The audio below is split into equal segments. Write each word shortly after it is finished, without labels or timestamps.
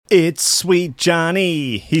It's Sweet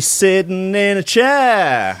Johnny. He's sitting in a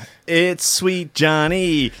chair. It's Sweet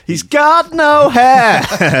Johnny. He's got no hair.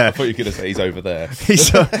 I thought you were going to say he's over there.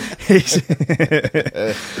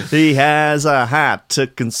 He has a hat to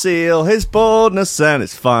conceal his baldness, and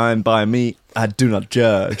it's fine by me. I do not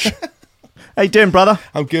judge. How you doing, brother?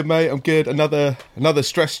 I'm good, mate. I'm good. Another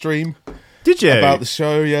stress stream. Did you? About the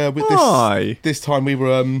show, yeah. With Why? This time we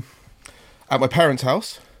were at my parents'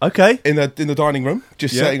 house. Okay. In the dining room,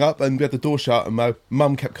 just setting up, and we had the door shut, and my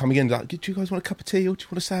mum kept coming in like, "Do you guys want a cup of tea, or do you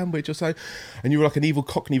want a sandwich, or so?" And you were like an evil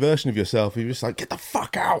Cockney version of yourself. You were just like, "Get the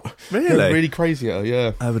fuck out!" Really? Really crazy at her,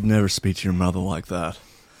 yeah. I would never speak to your mother like that.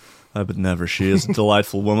 I would never. She is a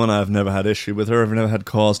delightful woman. I have never had issue with her. I've never had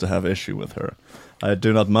cause to have issue with her. I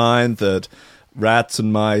do not mind that rats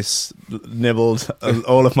and mice nibbled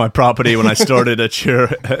all of my property when I started at your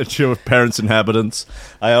parents' inhabitants.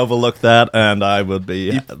 I overlooked that, and I would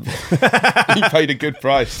be... You paid a good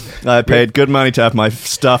price. I paid good money to have my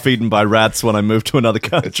stuff eaten by rats when I moved to another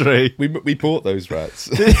country. We bought those rats.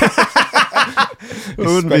 I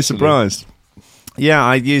wouldn't be surprised. Yeah,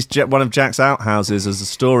 I used one of Jack's outhouses as a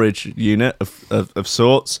storage unit of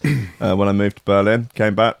sorts when I moved to Berlin.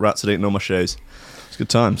 Came back, rats had eaten all my shoes. It's good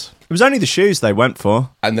times. It was only the shoes they went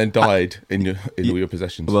for. And then died in all your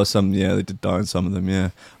possessions. Well, they did die in some of them,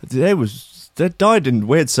 yeah. They died in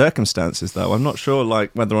weird circumstances, though. I'm not sure,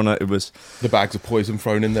 whether or not it was... The bags of poison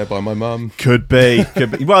thrown in there by my mum. Could be.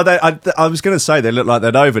 Well, I was going to say they looked like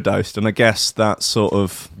they'd overdosed, and I guess that's sort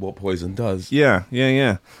of... What poison does. Yeah.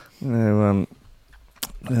 Had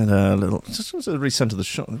a little... Just was a recent of the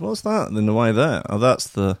shot. What's that in the way there? Oh, that's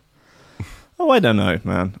the... Oh, I don't know,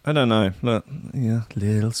 man. I don't know. Look, yeah,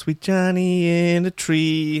 little sweet Johnny in a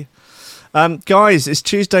tree. Guys, it's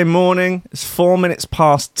Tuesday morning. It's 4 minutes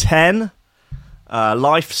past 10.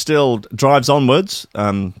 Life still drives onwards,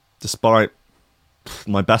 despite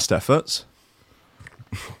my best efforts.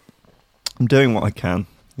 I'm doing what I can.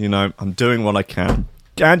 I'm doing what I can.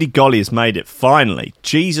 Andy Golly has made it, finally.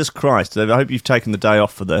 Jesus Christ. I hope you've taken the day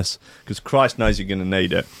off for this, because Christ knows you're going to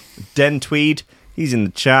need it. Den Tweed, he's in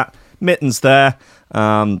the chat. Mitten's there.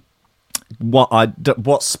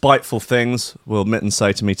 What spiteful things will Mitten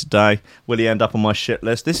say to me today? Will he end up on my shit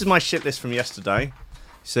list? This is my shit list from yesterday.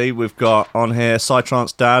 See, we've got on here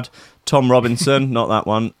Psytrance Dad, Tom Robinson, not that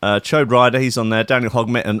one, Chode Ryder, he's on there, Daniel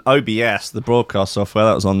Hogmitten, OBS, the broadcast software,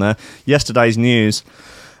 that was on there, yesterday's news,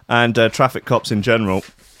 and Traffic Cops in general.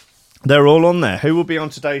 They're all on there. Who will be on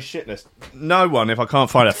today's shit list? No one, if I can't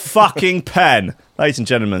find a fucking pen. Ladies and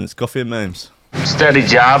gentlemen, it's Coffee and Memes. Steady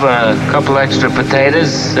job, a couple extra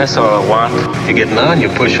potatoes, that's all I want. You're getting on,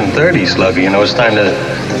 you're pushing 30, Slugger. It's time to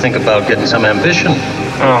think about getting some ambition.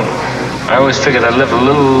 I always figured I'd live a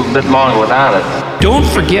little bit longer without it. Don't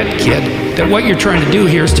forget, kid, that what you're trying to do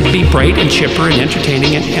here is to be bright and chipper and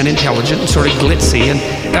entertaining and intelligent and sort of glitzy, and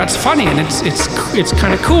that's funny, and it's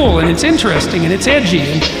kind of cool, and it's interesting, and it's edgy,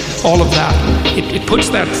 and all of that. It puts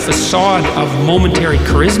that facade of momentary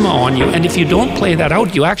charisma on you, and if you don't play that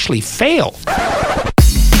out, you actually fail.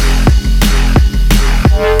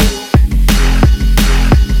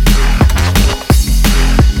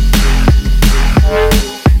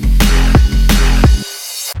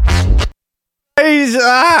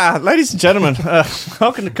 Ladies and gentlemen,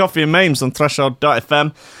 welcome to Coffee and Memes on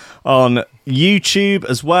Threshold.fm, on YouTube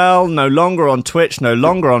as well, no longer on Twitch, no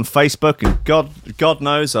longer on Facebook, and God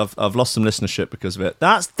knows I've lost some listenership because of it.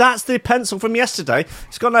 That's the pencil from yesterday.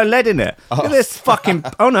 It's got no lead in it. Look at this fucking...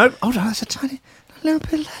 Oh no, there's a little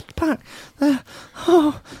bit of lead back there.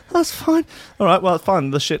 Oh, that's fine. Alright, well,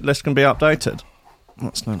 fine, the shit list can be updated.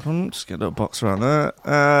 That's no problem. Just get a little box around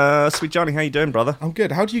there. Sweet Johnny, how you doing, brother? I'm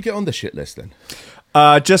good. How do you get on the shit list then?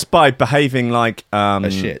 Just by behaving like a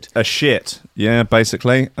shit. Yeah,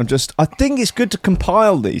 basically. I think it's good to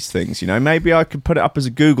compile these things. Maybe I could put it up as a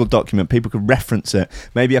Google document. People could reference it.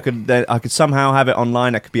 Maybe I could somehow have it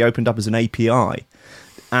online. It could be opened up as an API.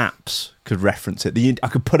 Apps could reference it. I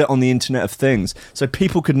could put it on the Internet of Things so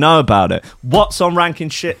people could know about it. What's on Ranking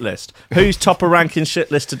Shit List? Who's top of Ranking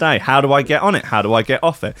Shit List today? How do I get on it? How do I get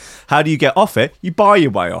off it? How do you get off it? You buy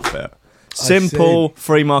your way off it. Simple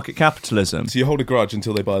free market capitalism. So you hold a grudge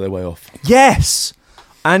until they buy their way off. Yes,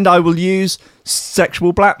 and I will use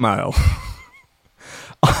sexual blackmail.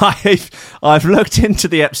 I've looked into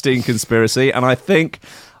the Epstein conspiracy, and I think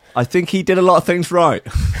he did a lot of things right.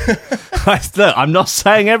 Look, I'm not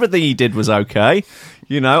saying everything he did was okay,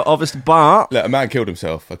 obviously, but Look, a man killed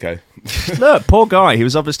himself. Okay, look, poor guy. He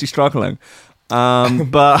was obviously struggling.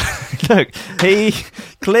 But look, he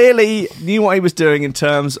clearly knew what he was doing in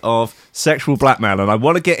terms of sexual blackmail, and I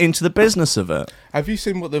want to get into the business of it. Have you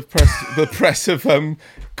seen what the press have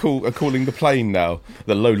calling the plane now?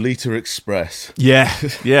 The Lolita Express. Yeah.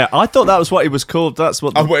 I thought that was what it was called. That's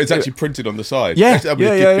what. Well, it's actually printed on the side. Yeah, that'd be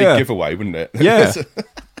a big giveaway, wouldn't it? Yeah.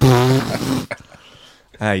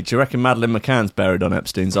 Hey, do you reckon Madeleine McCann's buried on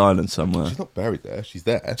Epstein's Island somewhere? She's not buried there. She's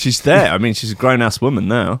there. She's there. I mean, she's a grown-ass woman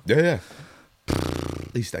now. Yeah.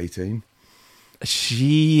 At least 18.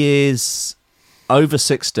 She is over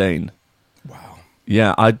 16. Wow.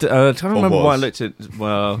 Yeah, I don't remember why I looked at.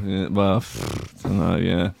 Well, I don't know.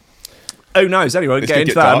 Yeah. Who knows? Anyway, we'll get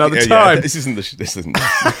into that another time. Yeah. This isn't.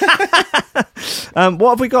 What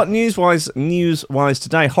have we got news-wise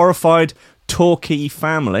today? Horrified Torquay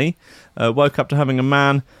family woke up to having a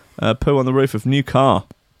man poo on the roof of new car.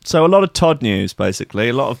 So a lot of Todd news, basically.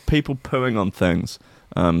 A lot of people pooing on things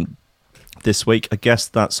this week. I guess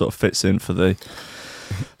that sort of fits in for the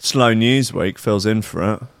slow news week, fills in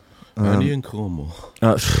for it. Only in Cornwall.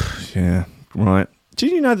 Yeah, right.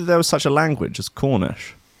 Did you know that there was such a language as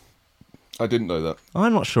Cornish? I didn't know that.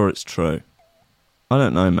 I'm not sure it's true. I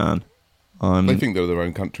don't know, man. They think they're their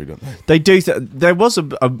own country, don't they? They do. There was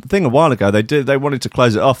a thing a while ago. They wanted to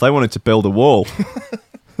close it off. They wanted to build a wall.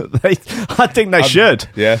 I think they should.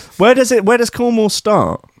 Yeah. Where does Cornwall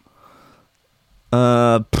start?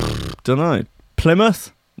 Don't know.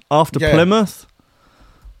 Plymouth? After Plymouth?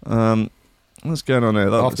 What's going on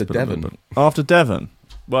here? After Devon. After Devon.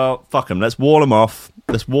 Well, fuck them. Let's wall them off.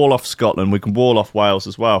 Let's wall off Scotland. We can wall off Wales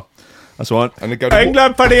as well. That's right. And go to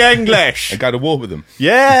England for the English. And go to war with them.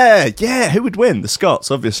 Yeah. Who would win? The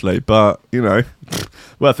Scots, obviously. But,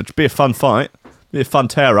 it'd be a fun fight. Be a fun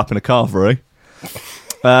tear up in a carvery.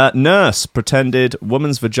 Nurse pretended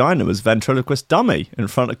woman's vagina was ventriloquist dummy in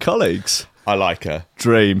front of colleags. I like her.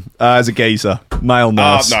 Dream. As a geezer. Male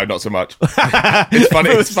nurse. No, not so much. It's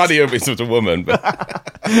funny. It's funny if it's a woman. But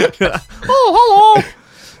oh,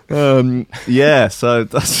 hello. Yeah, so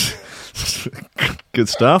that's good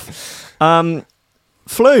stuff.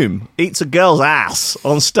 Flume eats a girl's ass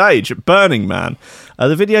on stage at Burning Man.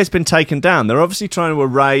 The video's been taken down. They're obviously trying to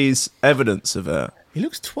erase evidence of it. He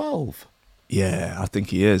looks 12. Yeah, I think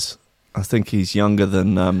he is. I think he's younger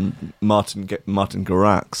than Martin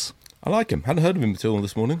Garax. I like him. Hadn't heard of him until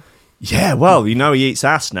this morning. Yeah, well, he eats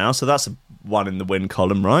ass now, so that's a one in the win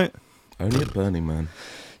column, right? Only at Burning Man.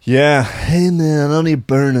 Yeah. Hey, man, only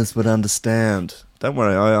burners would understand. Don't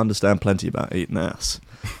worry, I understand plenty about eating ass.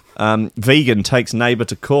 Vegan takes neighbour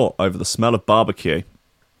to court over the smell of barbecue.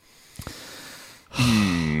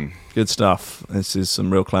 Good stuff. This is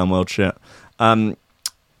some real clown world shit.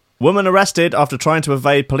 Woman arrested after trying to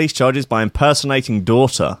evade police charges by impersonating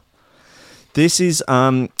daughter. This is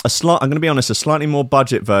I'm going to be honest, a slightly more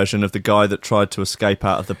budget version of the guy that tried to escape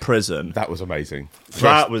out of the prison. That was amazing.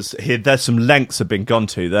 There's some lengths have been gone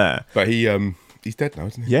to there. But he's dead now,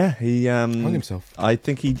 isn't he? Yeah, he hung himself. I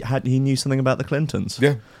think he knew something about the Clintons.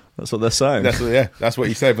 Yeah. That's what they're saying. That's what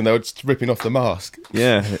he said when they were just ripping off the mask.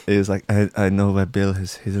 Yeah, he was like, I know where Bill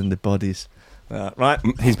is hidden the bodies. Right,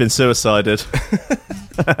 he's been suicided.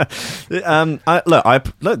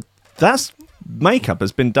 Look, that's makeup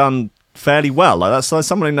has been done fairly well. Like that's like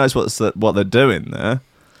somebody knows what they're doing there.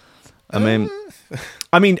 I mean,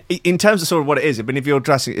 in terms of sort of what it is. I mean, if you're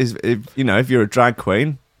dressing, if you're a drag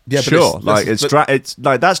queen, yeah, sure.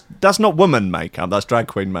 That's not woman makeup. That's drag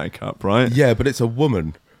queen makeup, right? Yeah, but it's a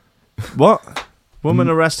woman. What? Woman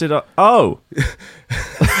arrested. Oh.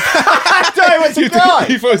 It's a guy.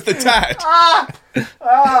 He was the tat.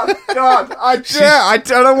 Oh God! I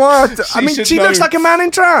don't know why. She looks like a man in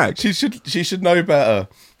drag. She should know better.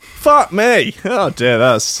 Fuck me! Oh dear,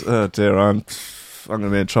 I'm gonna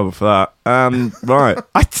be in trouble for that. Right?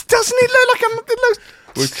 Doesn't he look like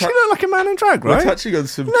she look like a man in drag, right? We're touching on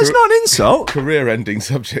some. That's not an insult. Career-ending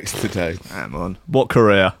subjects today. Come on, what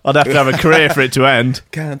career? I'd have to have a career for it to end.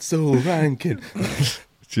 Cancel ranking.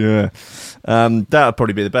 Yeah. That would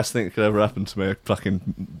probably be the best thing that could ever happen to me. A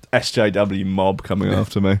fucking SJW mob coming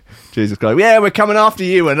after me. Jesus Christ. Yeah, we're coming after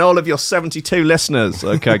you and all of your 72 listeners.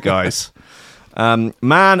 Okay, guys.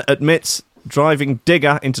 Man admits driving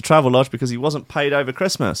digger into Travelodge because he wasn't paid over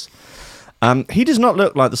Christmas. He does not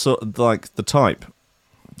look like the type.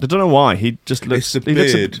 I don't know why. He just looks. He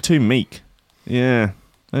looks a bit too meek. Yeah,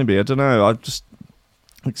 maybe. I don't know.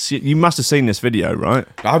 You must have seen this video, right?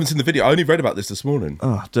 I haven't seen the video. I only read about this morning.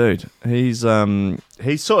 Oh, dude, he's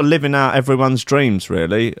sort of living out everyone's dreams,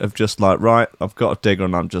 really, of just like, right, I've got a digger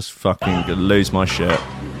and I'm just fucking gonna lose my shit.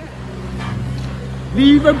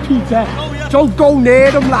 Leave him, Peter. Don't go near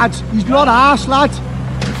him, lads. He's not arse, lad.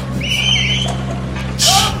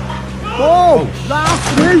 Oh! Oh, last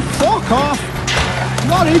week, fuck off.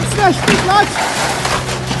 Not interested, lads.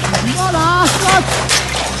 Not asked, lads.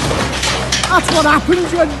 That's what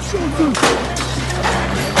happens when children...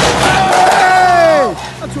 Hey!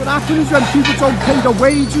 That's what happens when people don't pay the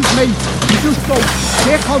wages, mate. You just go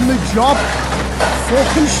sick on the job.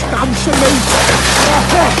 Fucking scamser, mate.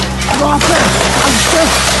 Drop it, scamser.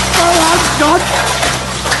 Go on, son.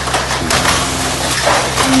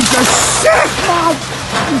 He's a sick man.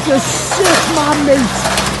 He's a sick man, mate.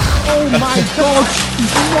 Oh my God.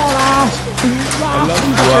 He's not asked.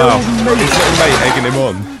 Wow. His little mate egging him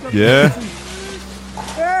on. Yeah.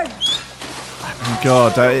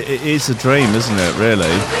 God, it is a dream, isn't it, really?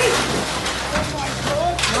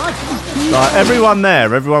 Like, everyone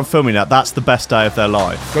there, everyone filming that's the best day of their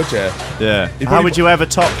life. God, yeah. Yeah. How would you ever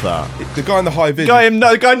top that? The guy in the high vis.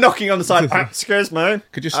 The guy knocking on the side. Excuse me.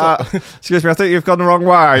 Could you stop? Excuse me, I think you've gone the wrong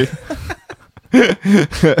way. He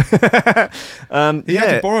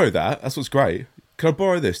had to borrow that. That's what's great. Can I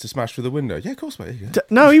borrow this to smash through the window? Yeah, of course, mate.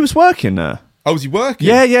 No, he was working there. Oh, was he working?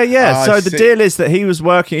 Yeah. So the deal is that he was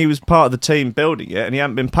working, he was part of the team building it, and he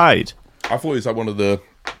hadn't been paid. I thought he was like one of the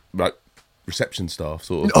reception staff,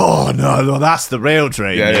 sort of. Oh, no, that's the real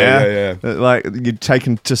dream, yeah. Like, you'd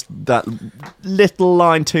taken just that little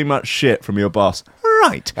line too much shit from your boss.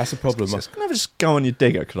 Right. That's a problem. Can I just go on your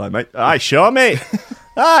digger, could I, mate? Aye, sure, mate.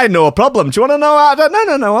 Aye, no problem. Do you want to know how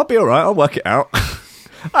to... No, I'll be all right. I'll work it out.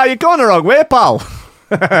 You're going the wrong way, pal.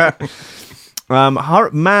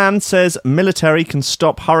 Man says military can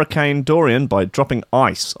stop Hurricane Dorian by dropping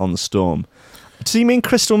ice on the storm. Does he mean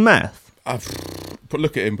crystal meth?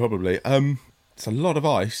 Look at him, probably. It's a lot of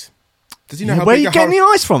ice. Does he know how where big are you getting the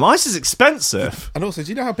ice from? Ice is expensive. And also, do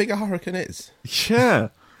you know how big a hurricane is? Yeah.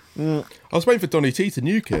 I was waiting for Donny T to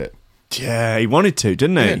nuke it. Yeah, he wanted to,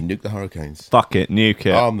 didn't he? Yeah, nuke the hurricanes. Fuck it, nuke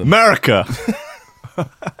it. Arm them. America!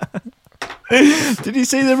 Did you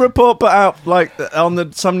see the report put out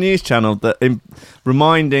on some news channel that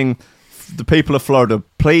reminding the people of Florida,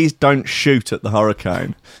 please don't shoot at the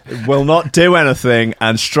hurricane. It will not do anything,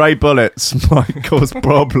 and stray bullets might cause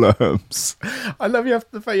problems. I love you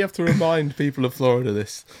have to remind people of Florida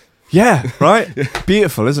this. Yeah, right?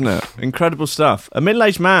 Beautiful, isn't it? Incredible stuff. A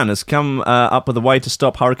middle-aged man has come up with a way to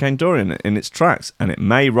stop Hurricane Dorian in its tracks, and it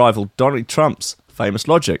may rival Donald Trump's famous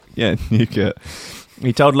logic. Yeah, nuke it.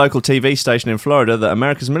 He told a local TV station in Florida that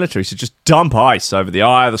America's military should just dump ice over the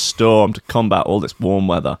eye of the storm to combat all this warm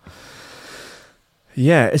weather.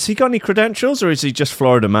 Yeah, has he got any credentials, or is he just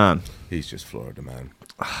Florida man? He's just Florida man.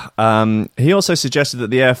 He also suggested that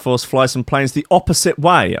the Air Force fly some planes the opposite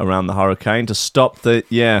way around the hurricane to stop the...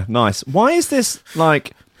 Yeah, nice. Why is this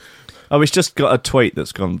like... Oh, he's just got a tweet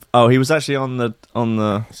that's gone... Oh, he was actually on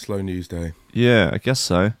the... Slow news day. Yeah, I guess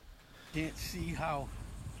so. Can't see how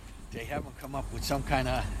they haven't come up with some kind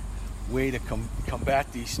of way to combat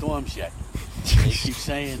these storms yet. They keep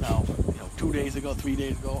saying now, 2 days ago, 3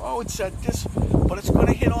 days ago, oh, it said this, but it's going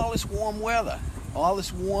to hit all this warm weather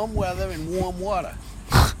and warm water.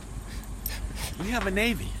 We have a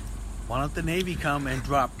Navy. Why don't the Navy come and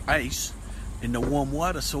drop ice in the warm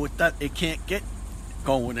water so it can't get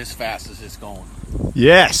going as fast as it's going?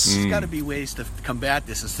 Yes. There's got to be ways to combat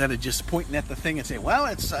this instead of just pointing at the thing and saying, well,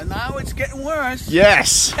 it's now it's getting worse.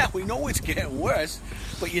 Yes. Yeah, we know it's getting worse,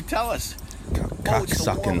 but you tell us, it's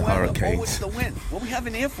the warm weather. Hurricanes. Oh, it's the wind. Well, we have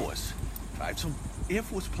an Air Force. Drive some Air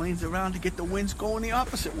Force planes around to get the winds going the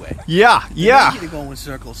opposite way. Yeah. They need to go in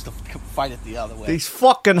circles to fight it the other way. These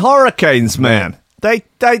fucking hurricanes, man. They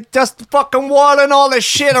just fucking whirling all this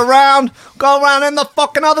shit around, go around in the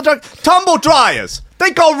fucking other direction. Tumble dryers.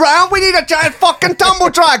 They go round. We need a giant fucking tumble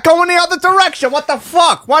dryer. Go in the other direction. What the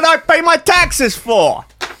fuck? What do I pay my taxes for?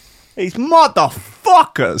 These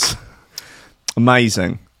motherfuckers.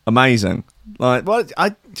 Amazing. Like, what?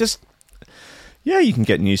 Yeah, you can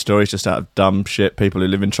get news stories just out of dumb shit people who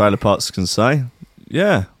live in trailer parks can say.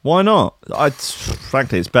 Yeah, why not?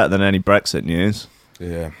 Frankly, it's better than any Brexit news.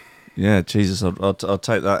 Yeah, Jesus, I'll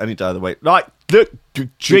take that any day of the week. Like, look,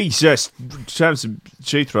 Jesus, some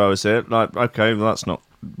shoe throwers here. Like, okay, well, that's not.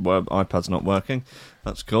 Well, iPad's not working.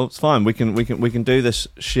 That's cool. It's fine. We can do this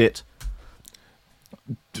shit.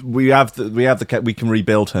 We can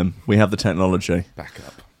rebuild him. We have the technology. Back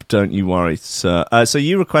up. Don't you worry, sir. So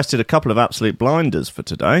you requested a couple of absolute blinders for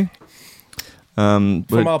today. From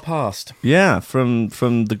our past. Yeah, from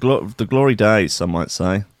the glory days, some might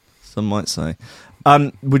say.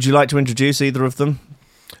 Would you like to introduce either of them?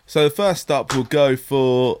 So first up, we'll go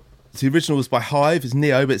for... The original was by Hive. It's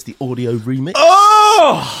Neo, but it's the audio remix.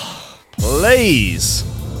 Oh! Please!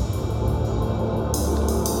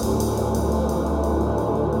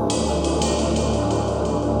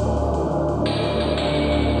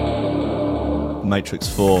 Matrix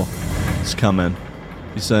 4 is coming.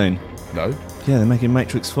 You seen? No. Yeah, they're making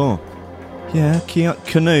Matrix 4. Yeah,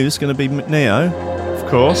 Keanu's going to be Neo, of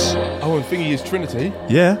course. Oh, and Thingy is Trinity.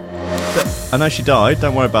 Yeah. I know she died,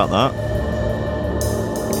 don't worry about that.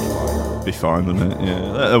 Be fine, wouldn't it?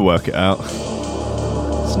 Yeah, they'll work it out.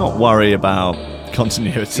 Let's not worry about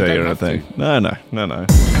continuity or anything. No.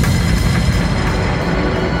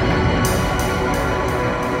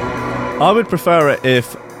 I would prefer it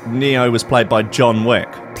if Neo was played by John Wick,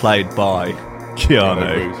 played by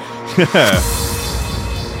Keanu. Yeah.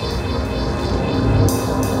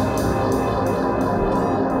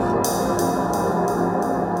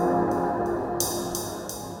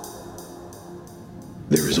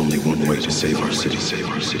 There is only one way to save our city, save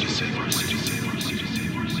our city, save our city, save our city,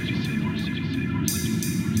 save our city, save our city, save our city.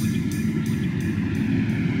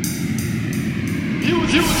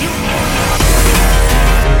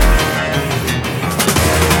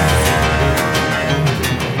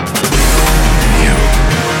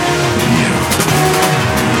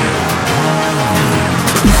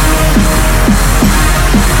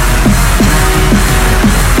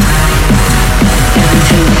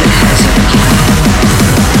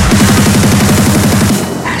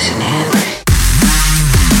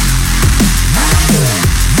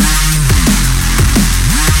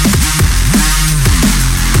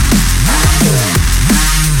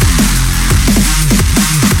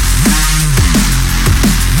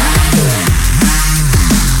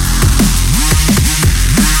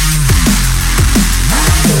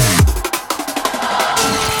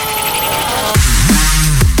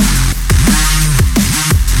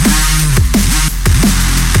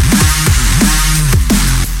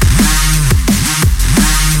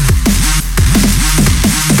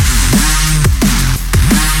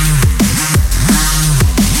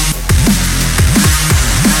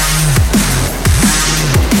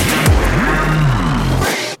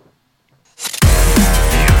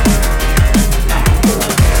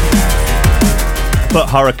 Put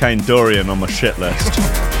Hurricane Dorian on my shit list.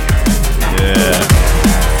 Yeah.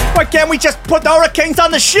 Why can't we just put the hurricanes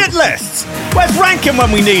on the shit list? Where's Rankin when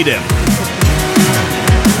we need him?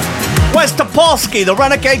 Where's Topolsky, the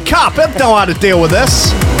renegade cop? He'll know how to deal with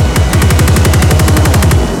this.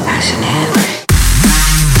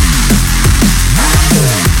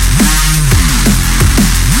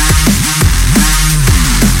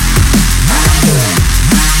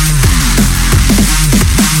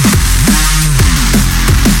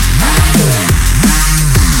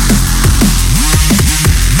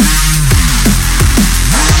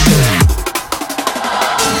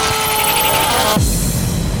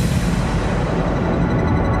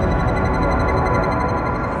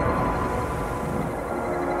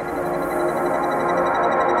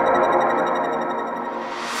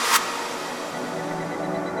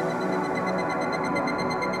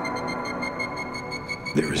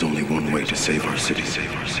 There is only one way to save our city,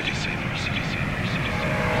 save our city, save our city, save our city.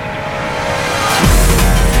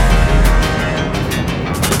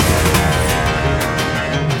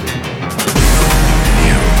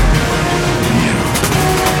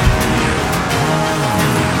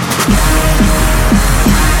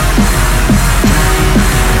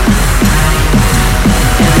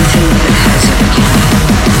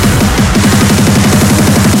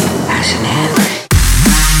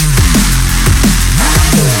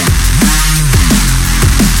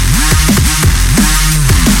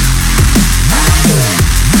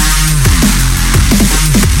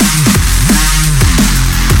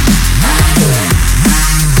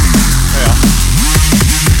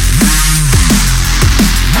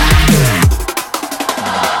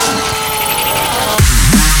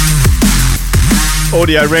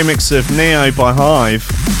 Audio remix of Neo by Hive.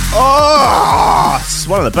 Oh, it's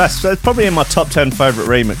one of the best. It's probably in my top 10 favourite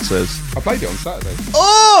remixes. I played it on Saturday.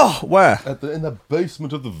 Oh, where? In the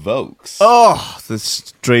basement of the Volks. Oh,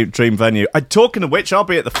 this dream venue. Talking of which, I'll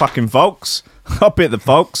be at the fucking Volks. I'll be at the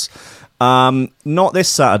Volks. Not this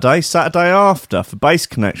Saturday. Saturday after for Bass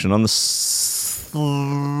Connection on the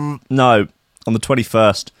on the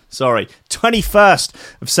 21st. Sorry, 21st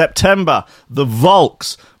of September. The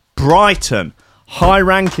Volks, Brighton. High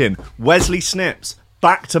Ranking, Wesley Snips,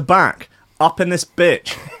 back to back, up in this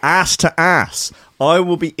bitch, ass to ass. I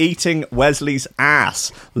will be eating Wesley's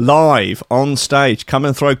ass live on stage. Come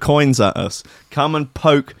and throw coins at us. Come and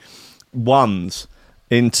poke come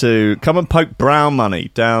and poke brown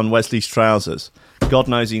money down Wesley's trousers. God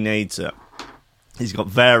knows he needs it. He's got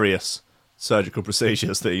various surgical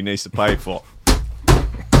procedures that he needs to pay for.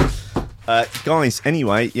 Guys,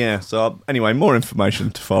 anyway, more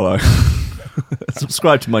information to follow.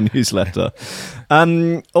 Subscribe to my newsletter.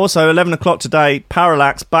 Also, 11 o'clock today,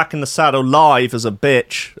 Parallax back in the saddle live as a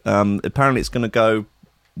bitch. Apparently it's going to go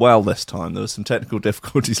well this time. There were some technical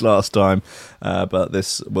difficulties last time, but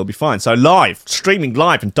this will be fine. So streaming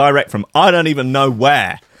live and direct from I don't even know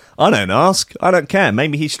where. I don't ask. I don't care.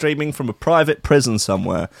 Maybe he's streaming from a private prison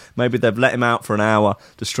somewhere. Maybe they've let him out for an hour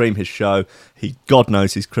to stream his show. God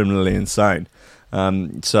knows he's criminally insane.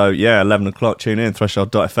 So, yeah, 11 o'clock, tune in,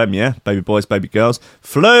 Threshold.fm, yeah? Baby boys, baby girls.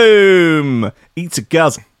 Flume eats a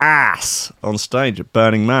girl's ass on stage at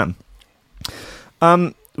Burning Man.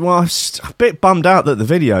 Well, I'm just a bit bummed out that the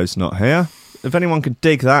video's not here. If anyone could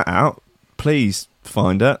dig that out, please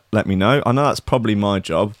find it. Let me know. I know that's probably my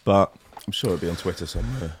job, but I'm sure it'll be on Twitter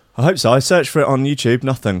somewhere. I hope so. I searched for it on YouTube,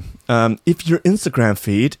 nothing. If your Instagram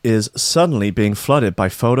feed is suddenly being flooded by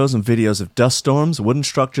photos and videos of dust storms, wooden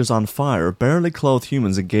structures on fire, barely clothed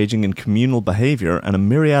humans engaging in communal behavior, and a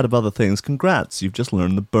myriad of other things, congrats, you've just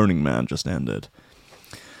learned the Burning Man just ended.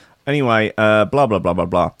 Anyway, blah, blah, blah, blah,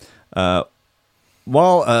 blah.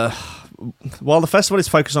 While the festival is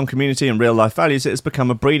focused on community and real-life values, it has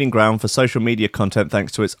become a breeding ground for social media content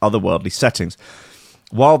thanks to its otherworldly settings.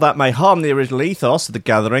 While that may harm the original ethos of the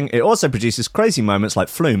gathering, it also produces crazy moments like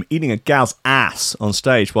Flume eating a gal's ass on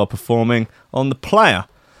stage while performing on The Player.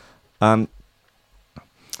 Would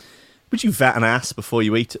you vet an ass before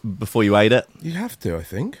you ate it? You have to, I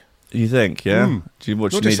think. You think, yeah? Do you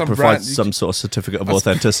need to provide some sort of certificate of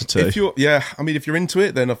authenticity? If you're into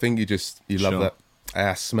it, then I think you love that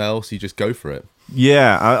ass smell, so you just go for it.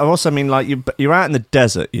 Yeah, I also mean, like, you're out in the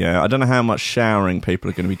desert, yeah? I don't know how much showering people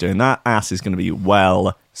are going to be doing. That ass is going to be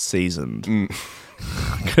well-seasoned.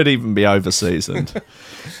 Could even be over-seasoned,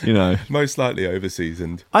 you know. Most likely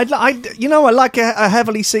over-seasoned. I like a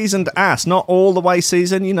heavily seasoned ass, not all the way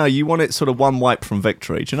seasoned. You know, you want it sort of one wipe from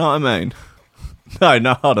victory. Do you know what I mean?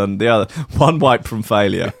 No, hold on. The other, one wipe from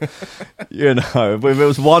failure. You know, if it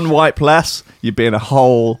was one wipe less, you'd be in a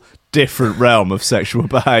whole different realm of sexual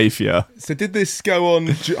behaviour. So did this go on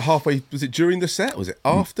halfway? Was it during the set? Was it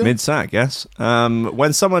after? Mid-set, I guess.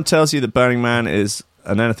 When someone tells you that Burning Man is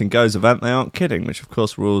an anything goes event, they aren't kidding, which of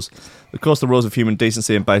course the rules of human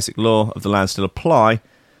decency and basic law of the land still apply.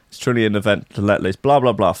 It's truly an event to let loose, blah,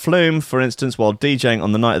 blah, blah. Flume, for instance, while DJing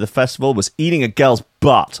on the night of the festival, was eating a girl's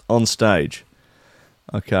butt on stage.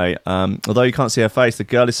 Okay, although you can't see her face, the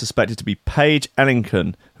girl is suspected to be Paige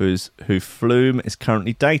Ellington, who Flume is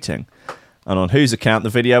currently dating, and on whose account the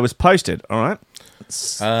video was posted. All right.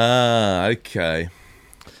 Okay.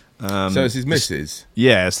 So it's his missus.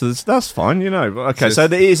 Yeah, so that's fine, you know. Okay, so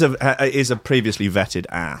there is a previously vetted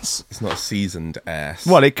ass. It's not a seasoned ass.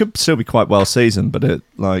 Well, it could still be quite well seasoned, but at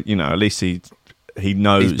least he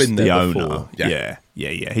knows the owner.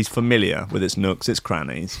 Yeah. He's familiar with its nooks, its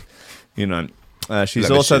crannies, you know.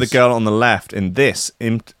 She's also the girl on the left in this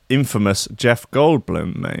infamous Jeff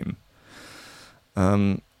Goldblum meme.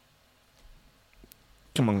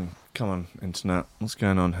 Come on, internet. What's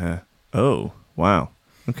going on here? Oh, wow.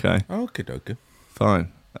 Okay. Okay.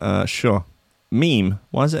 Fine. Sure. Meme.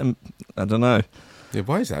 Why is it? I don't know. Yeah,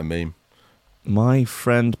 why is that a meme? My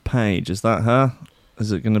friend Paige. Is that her?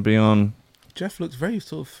 Is it going to be on? Jeff looks very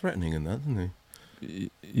sort of threatening in that, doesn't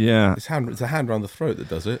he? Yeah. It's a hand around the throat that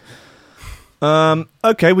does it.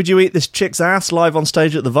 Okay, would you eat this chick's ass live on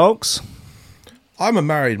stage at the Volks? I'm a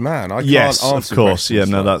married man. I can't yes, answer of course. Yeah,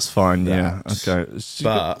 no, like that's fine. that. Yeah, okay.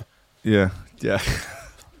 But yeah. Yeah, I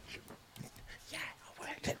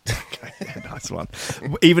worked it. Okay, nice one.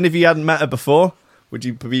 Even if you hadn't met her before, would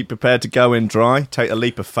you be prepared to go in dry, take a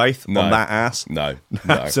leap of faith on that ass? No.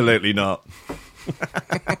 Absolutely not.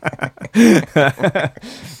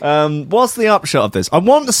 What's the upshot of this? I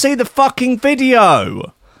want to see the fucking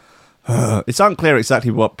video. It's unclear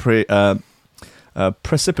exactly what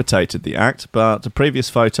precipitated the act, but a previous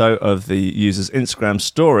photo of the user's Instagram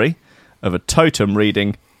story of a totem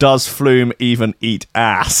reading, "Does Flume even eat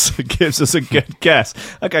ass?" gives us a good guess.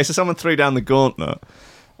 Okay, so someone threw down the gauntlet.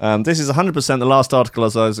 This is 100% the last article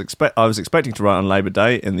as I was expecting to write on Labour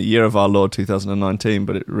Day in the year of our Lord 2019,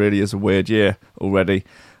 but it really is a weird year already,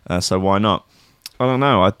 so why not? I don't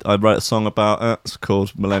know. I wrote a song about it. It's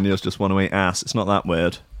called "Millennials Just Want to Eat Ass." It's not that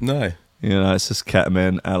weird. No. You know, it's just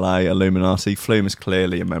ketamine, LA, Illuminati. Flume is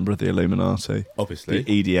clearly a member of the Illuminati. Obviously.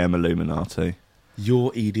 The EDM Illuminati.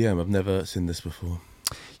 Your EDM? I've never seen this before.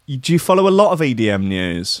 Do you follow a lot of EDM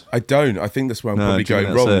news? I don't. I think that's where I'm probably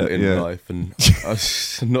going wrong in life, and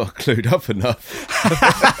I'm not clued up enough.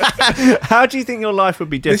 How do you think your life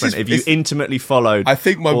would be different if you intimately followed I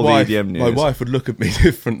think all the EDM news? My wife would look at me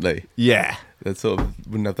differently. Yeah. That sort of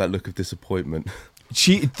wouldn't have that look of disappointment.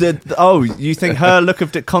 You think her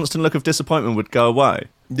constant look of disappointment would go away?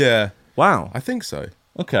 Yeah. Wow. I think so.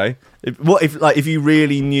 Okay. If you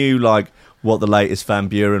really knew like what the latest Van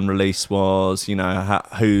Buren release was, you know,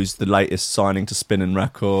 who's the latest signing to Spinning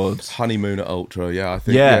Records? Honeymoon at Ultra, yeah, I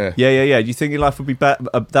think. Yeah. Do you think your life would be better?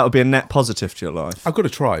 That would be a net positive to your life? I've got to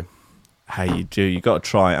try. Hey, you do. You got to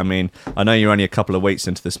try. I mean, I know you're only a couple of weeks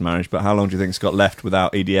into this marriage, but how long do you think it's got left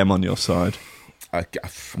without EDM on your side? A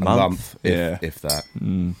month, if that.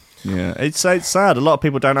 Yeah, it's sad. A lot of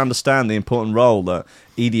people don't understand the important role that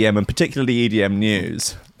EDM, and particularly EDM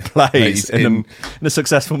news, plays in a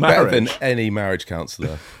successful marriage. Better than any marriage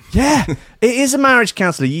counsellor. Yeah, it is a marriage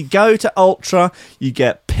counsellor. You go to Ultra, you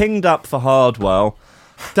get pinged up for Hardwell.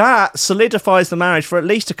 That solidifies the marriage for at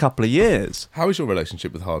least a couple of years. How is your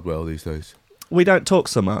relationship with Hardwell these days? We don't talk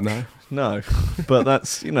so much. No. But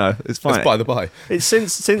that's, it's fine. That's by the by. It's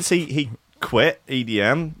since he quit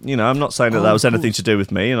EDM, I'm not saying that was anything to do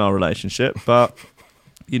with me in our relationship, but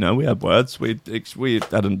we had words. We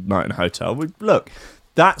had a night in a hotel. Look,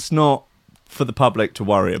 that's not for the public to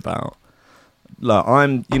worry about. Look,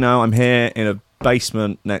 I'm here in a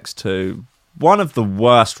basement next to one of the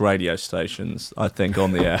worst radio stations, I think,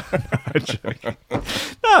 on the air.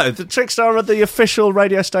 No, the Trickstar are the official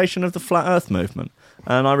radio station of the Flat Earth movement,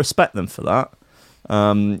 and I respect them for that.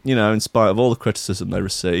 In spite of all the criticism they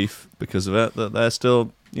receive because of it, that they're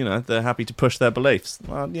still, they're happy to push their beliefs.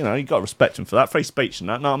 Well, you got to respect them for that. Free speech and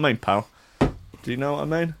that. Know what I mean, pal? Do you know what I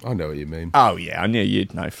mean? I know what you mean. Oh, yeah, I knew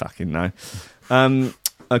you'd know. Fucking know.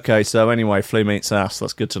 Okay, so anyway, Flume eats ass.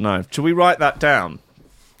 That's good to know. Should we write that down?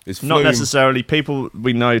 It's not necessarily people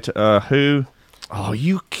we know who.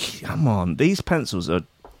 Oh, come on. These pencils are.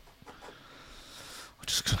 I'm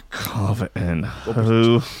just going to carve it in.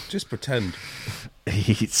 Who just pretend.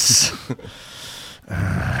 Eats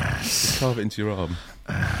ass. Carve it into your arm.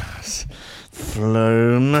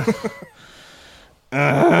 Flume.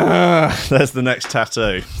 There's the next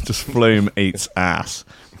tattoo. Just Flume eats ass.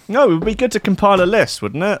 No, it would be good to compile a list,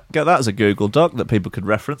 wouldn't it? Get that as a Google Doc that people could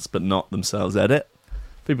reference but not themselves edit.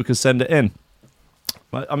 People could send it in.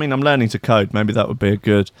 I mean, I'm learning to code. Maybe that would be a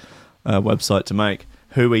good website to make.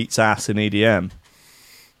 Who eats ass in EDM?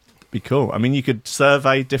 Be cool. I mean, you could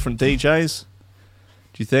survey different DJs.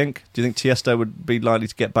 Do you think Tiesto would be likely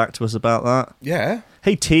to get back to us about that? Yeah.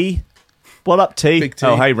 Hey, T. What up, T? Big T.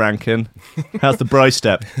 Oh, hey, Rankin. How's the bro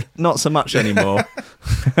step? Not so much anymore.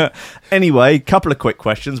 Anyway, couple of quick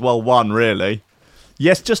questions. Well, one, really.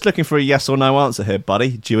 Yes, just looking for a yes or no answer here,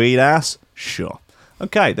 buddy. Do you eat ass? Sure.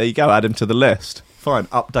 Okay, there you go. Add him to the list. Fine.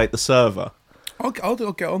 Update the server. I'll get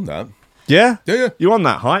on that. Yeah? Yeah. You on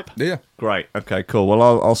that hype? Yeah. Great. Okay, cool. Well,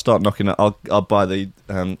 I'll start knocking it. I'll buy the,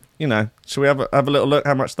 shall we have a little look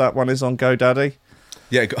how much that one is on GoDaddy?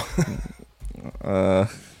 Yeah.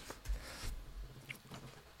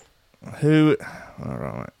 Who? All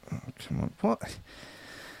right. Come on. What?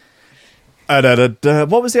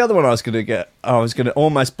 What was the other one I was going to get? I was going to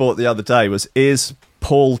almost bought the other day was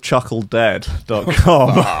paulchuckledead.com.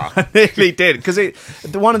 I nearly did because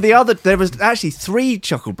there was actually 3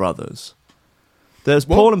 Chuckle Brothers. There's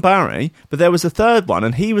Paul and Barry, but there was a third one,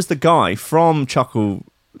 and he was the guy from Chuckle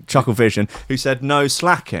Vision who said no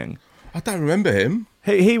slacking. I don't remember him.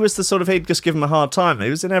 He was the sort of, he'd just give him a hard time.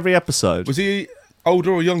 He was in every episode. Was he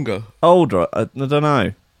older or younger? Older, I don't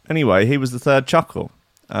know. Anyway, he was the third Chuckle.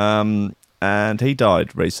 And he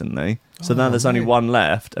died recently. So now there's only one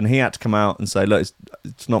left, and he had to come out and say, look,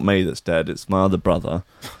 it's not me that's dead, it's my other brother.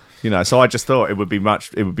 So I just thought it would be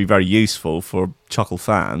very useful for Chuckle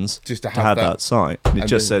fans just to have that site. And it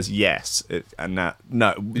just says yes. It says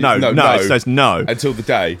no. Until the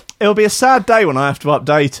day. It'll be a sad day when I have to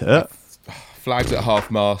update it. Flags at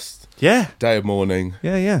half-mast. Yeah. Day of mourning.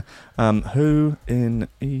 Yeah. Who in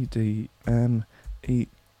EDM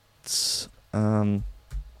eats ass?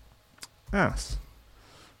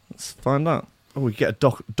 Let's find out. Oh, we get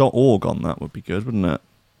a .org on that would be good, wouldn't it?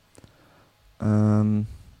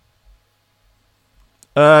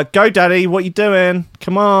 GoDaddy, what you doing?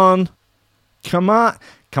 Come on.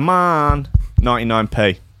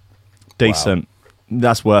 99p. Decent. Wow.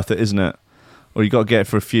 That's worth it, isn't it? Or you got to get it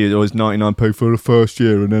for a few. Always 99p for the first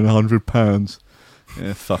year and then £100.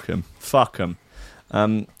 Yeah, fuck them.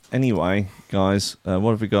 Anyway, guys,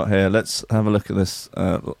 what have we got here? Let's have a look at this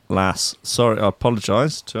lass. Sorry, I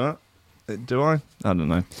apologise to her. Do I? I don't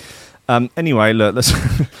know. Anyway, look, this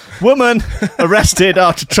woman arrested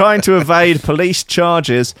after trying to evade police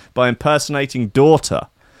charges by impersonating daughter.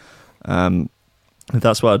 If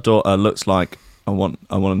that's what a daughter looks like, I want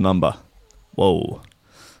a number. Whoa.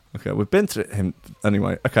 Okay, we've been through him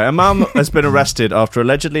anyway. Okay, a mum has been arrested after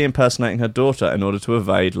allegedly impersonating her daughter in order to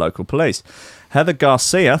evade local police. Heather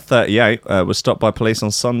Garcia, 38, was stopped by police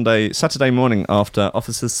on Saturday morning after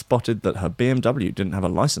officers spotted that her BMW didn't have a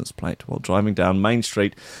license plate while driving down Main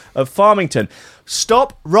Street of Farmington.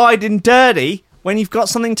 Stop riding dirty when you've got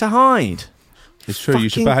something to hide. It's true. You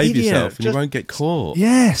should behave yourself, and you won't get caught.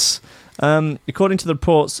 Yes. According to the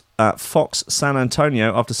reports at Fox San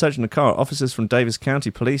Antonio, after searching the car, officers from Davis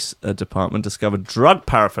County Police Department discovered drug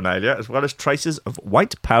paraphernalia as well as traces of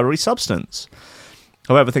white powdery substance.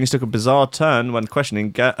 However, things took a bizarre turn when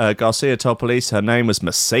questioning. Garcia told police her name was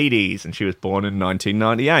Mercedes and she was born in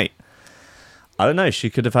 1998. I don't know, she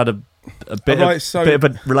could have had a bit of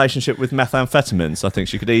a relationship with methamphetamines. I think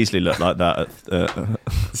she could easily look like that at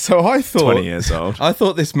so I thought 20 years old. I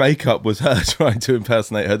thought this makeup was her trying to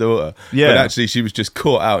impersonate her daughter. Yeah. But actually she was just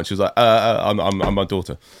caught out and she was like, I'm my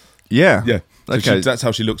daughter. Yeah. Yeah. So Okay. that's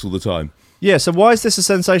how she looks all the time. Yeah, so why is this a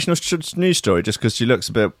sensational news story? Just because she looks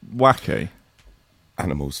a bit wacky?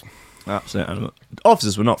 Animals. Absolute animal.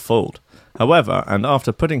 Officers were not fooled. However, and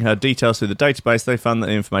after putting her details through the database, they found that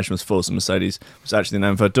the information was false and Mercedes was actually the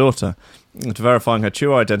name of her daughter. After verifying her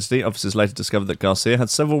true identity, officers later discovered that Garcia had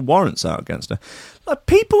several warrants out against her. Like,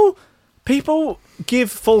 people give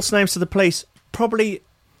false names to the police probably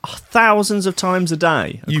thousands of times a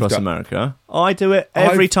day across America. I do it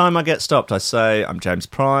every time I get stopped. I say, I'm James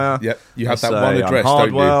Pryor. Yep, you have that one address,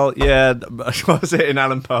 don't you? Yeah, what was it in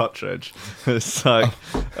Alan Partridge? It's like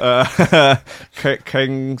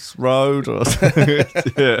King's Road or something.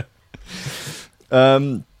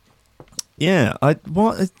 Yeah.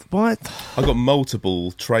 Why? I got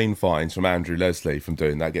multiple train fines from Andrew Leslie from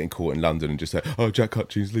doing that, getting caught in London and just say, "Oh, Jack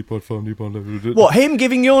Hutchins, Lee Pod Farm, What, him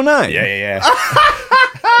giving your name? Yeah.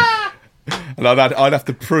 And I'd have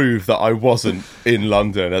to prove that I wasn't in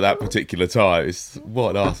London at that particular time.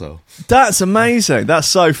 What an arsehole. That's amazing. That's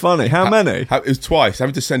so funny. How many? It was twice.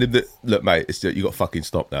 Having to send him look, mate, you got to fucking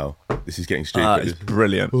stop now. This is getting stupid. It's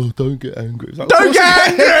brilliant. Oh, don't get angry. Like, don't get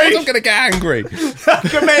angry! I'm not going to get angry.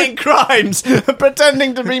 Committing crimes,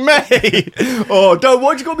 pretending to be me. Oh,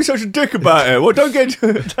 why'd you got to be such a dick about it? Well, don't get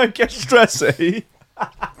stressy.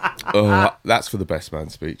 Oh, that's for the best man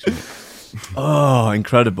speech. Oh,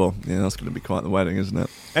 incredible. Yeah, that's going to be quite the wedding, isn't it?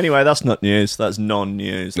 Anyway, that's not news. That's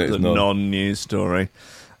non-news. That's a non-news story.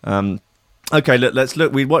 Okay, let's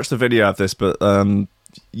look. We watched the video of this, but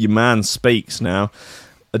your man speaks now.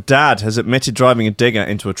 A dad has admitted driving a digger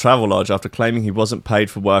into a travel lodge after claiming he wasn't paid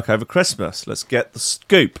for work over Christmas. Let's get the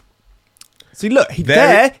scoop. See, look, he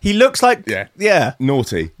looks like... Yeah.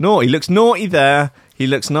 Naughty. He looks naughty there. He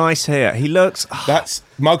looks nice here. He looks... That's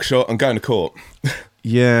mugshot and going to court.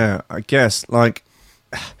 Yeah, I guess. Like,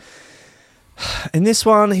 in this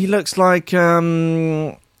one, he looks like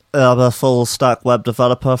I'm a full-stack web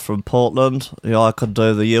developer from Portland. Yeah, I can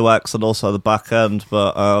do the UX and also the back end,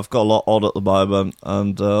 but I've got a lot on at the moment.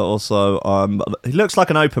 And also, he looks like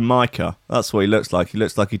an open micer. That's what he looks like. He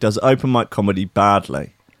looks like he does open mic comedy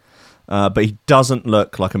badly. But he doesn't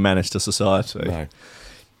look like a menace to society. No.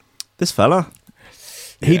 This fella...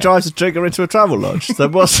 He drives a digger into a travel lodge. So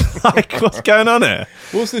what's going on here?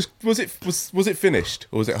 Was it finished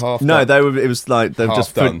or was it half? No, done? It was like they were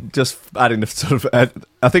just adding the sort of.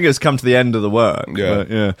 I think it was come to the end of the work.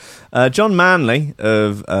 Yeah. John Manley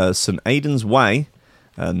of St Aidan's Way,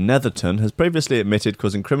 Netherton, has previously admitted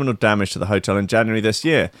causing criminal damage to the hotel in January this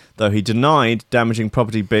year, though he denied damaging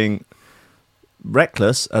property being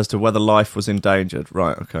reckless as to whether life was endangered.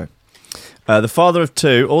 Right. Okay. The father of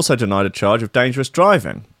two also denied a charge of dangerous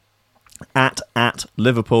driving at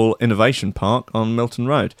Liverpool Innovation Park on Milton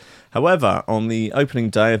Road. However, on the opening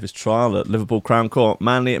day of his trial at Liverpool Crown Court,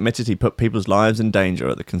 Manley admitted he put people's lives in danger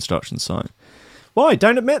at the construction site. Why?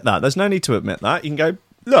 Don't admit that. There's no need to admit that. You can go,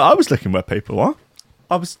 look, I was looking where people were.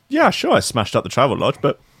 I smashed up the travel lodge,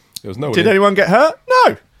 but did anyone get hurt?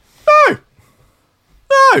 No.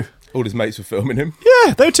 All his mates were filming him.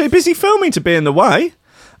 Yeah, they were too busy filming to be in the way.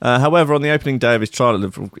 However, on the opening day of his trial,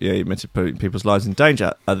 he admitted putting people's lives in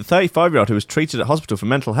danger. The 35-year-old who was treated at hospital for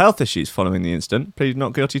mental health issues following the incident pleaded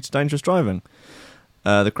not guilty to dangerous driving.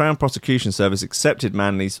 The Crown Prosecution Service accepted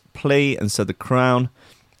Manley's plea and said the Crown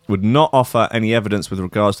would not offer any evidence with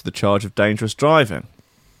regards to the charge of dangerous driving.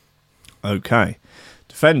 Okay.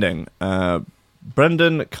 Defending,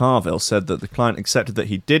 Brendan Carville said that the client accepted that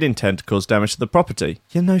he did intend to cause damage to the property.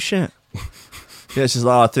 Yeah, no shit. Yeah, it's just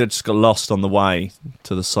like, I think I just got lost on the way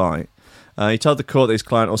to the site. He told the court that his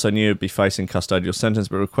client also knew he would be facing custodial sentence,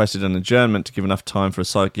 but requested an adjournment to give enough time for a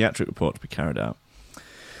psychiatric report to be carried out.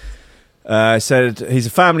 He said he's a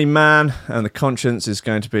family man and the conscience is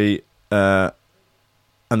going to be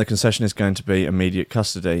and the concession is going to be immediate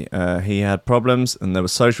custody. He had problems, and there were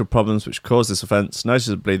social problems which caused this offence,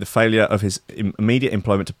 noticeably the failure of his immediate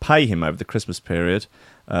employment to pay him over the Christmas period,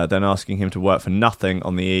 then asking him to work for nothing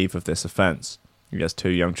on the eve of this offence. He has 2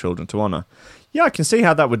 young children to honour. Yeah, I can see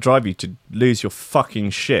how that would drive you to lose your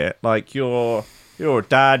fucking shit. Like, you're a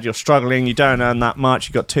dad, you're struggling, you don't earn that much,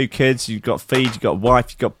 you've got 2 kids, you've got feed, you've got a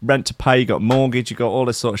wife, you've got rent to pay, you've got mortgage, you've got all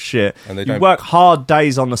this sort of shit. And you work hard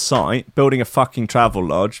days on the site, building a fucking travel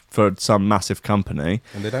lodge for some massive company.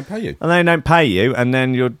 And they don't pay you. And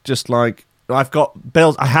then you're just like, I've got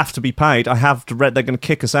bills, I have to be paid, I have to rent, they're going to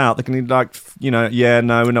kick us out, they're going to like, no,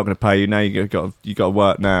 we're not going to pay you, now you got to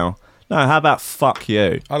work now. No, how about fuck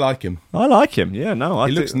you? I like him. Yeah, no.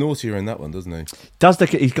 He looks naughtier in that one, doesn't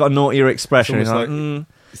he? He's got a naughtier expression. It's like,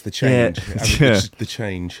 it's the change. Yeah. It's the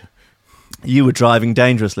change. You were driving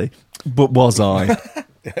dangerously. But was I?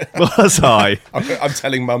 Was I? I'm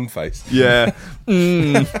telling mum face. Yeah.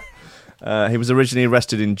 He was originally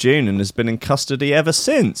arrested in June and has been in custody ever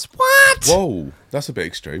since. What? Whoa, that's a bit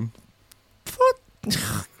extreme. What?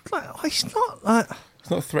 It's not like... It's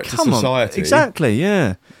not a threat to society. Exactly,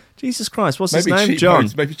 yeah. Jesus Christ, what's his name? John.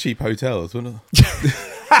 Maybe cheap hotels, wouldn't it?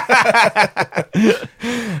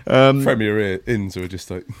 Premier Inns are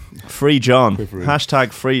just like... Free John.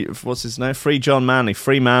 Hashtag free... What's his name? Free John Manley.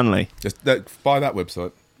 Free Manley. Just buy that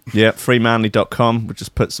website. Yeah, freemanly.com. We'll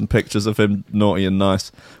just put some pictures of him naughty and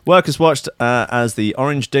nice. Workers watched as the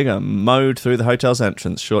orange digger mowed through the hotel's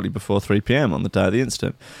entrance shortly before 3 p.m. on the day of the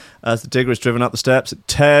incident. As the digger is driven up the steps, it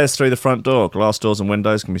tears through the front door. Glass doors and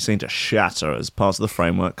windows can be seen to shatter as parts of the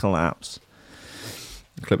framework collapse.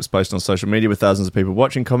 The clip was posted on social media with thousands of people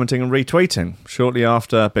watching, commenting and retweeting. Shortly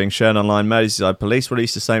after being shared online, Merseyside Police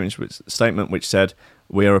released a statement which said,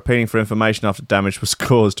 "We are appealing for information after damage was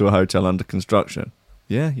caused to a hotel under construction."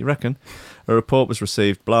 Yeah, you reckon? A report was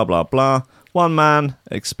received, blah, blah, blah. One man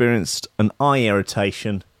experienced an eye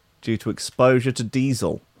irritation due to exposure to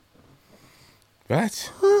diesel.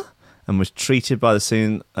 What? And was treated by the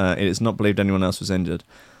scene. It is not believed anyone else was injured.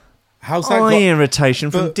 How's that eye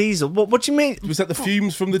irritation from diesel? What do you mean? Was that the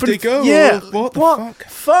fumes from the digger? Yeah. What the fuck?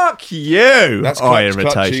 Fuck you. That's eye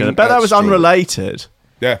irritation. I bet that was unrelated.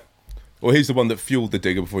 Yeah. Well, he's the one that fueled the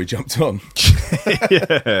digger before he jumped on.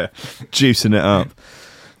 Yeah. Juicing it up.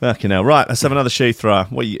 Fucking hell. Right, let's have another shoe thrower.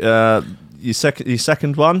 What your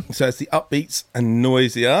second one? So it's the upbeats and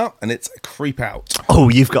noisier, and it's Creep Out. Oh,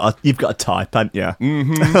 you've got a type, haven't you?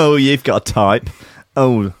 Mm-hmm. Oh, you've got a type.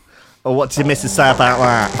 Oh, what did your missus say about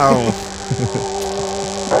that? Oh.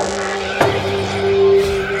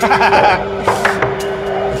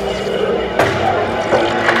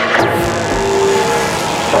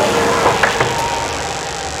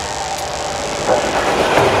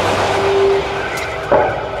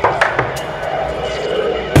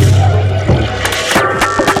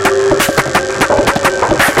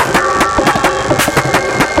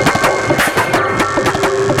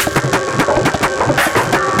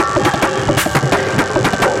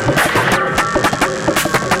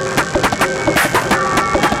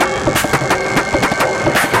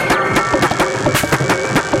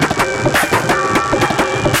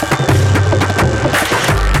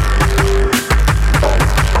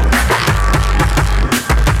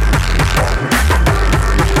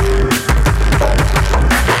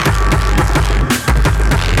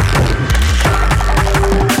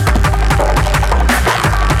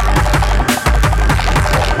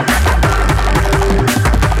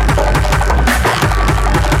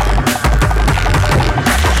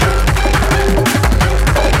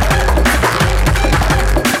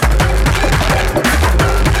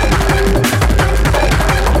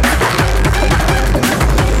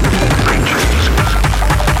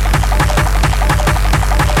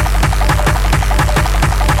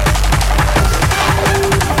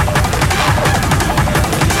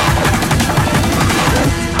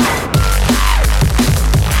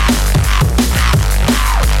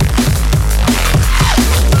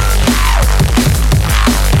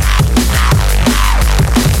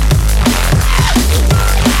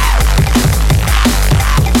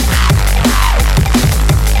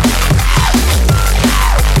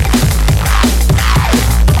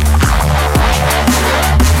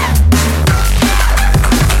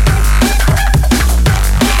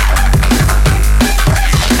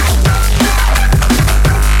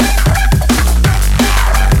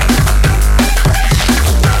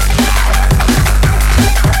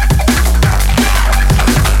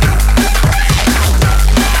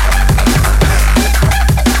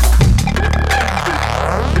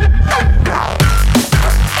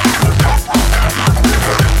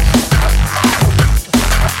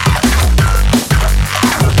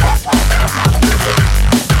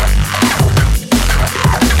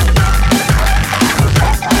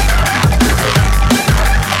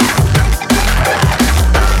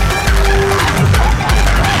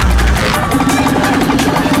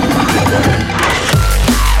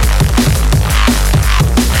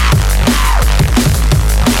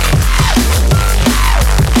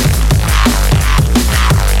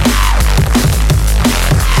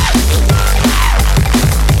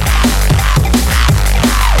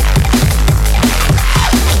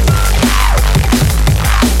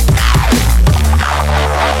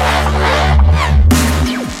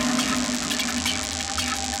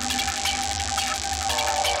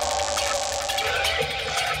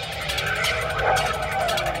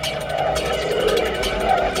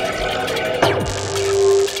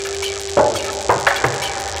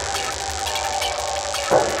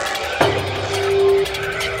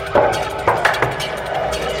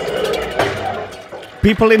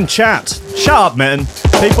 people in chat. Shut up, man.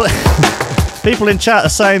 People in chat are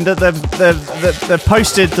saying that they've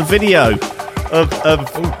posted the video of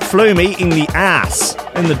Flume eating the ass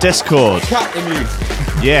in the Discord. Cut the music.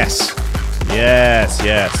 Yes.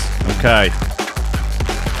 Okay.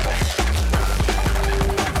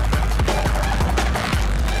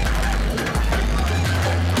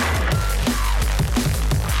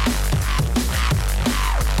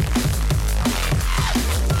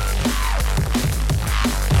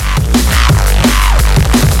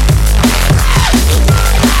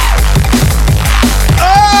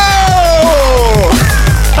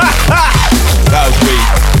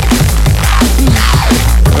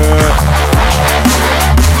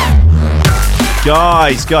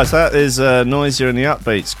 Guys, that is Noisier in the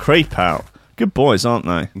Upbeats. Creep Out. Good boys, aren't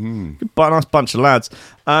they? Good, nice bunch of lads.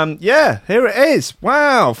 Yeah, here it is.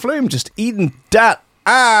 Wow, Flume just eating that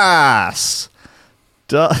ass.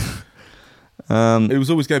 It was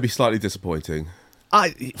always going to be slightly disappointing.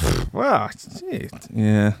 Yeah.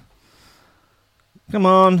 Come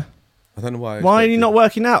on. I don't know why. Why are you not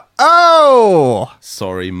working out? Oh!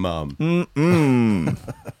 Sorry, Mum.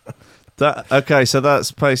 Okay, so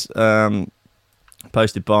that's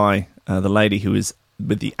posted by the lady who is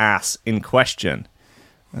with the ass in question.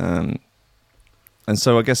 And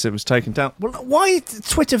so I guess it was taken down. Well, why the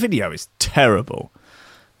Twitter video is terrible.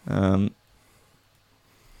 Woohoo!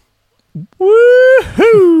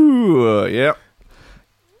 Yep.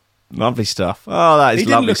 Lovely stuff. Oh, that is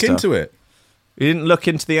lovely stuff. He didn't look into it. He didn't look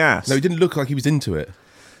into the ass? No, he didn't look like he was into it.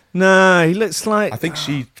 No, he looks like... I think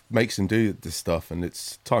she makes him do this stuff and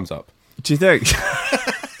it's time's up. Do you think?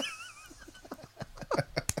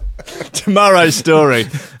 Tomorrow's story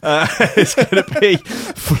is going to be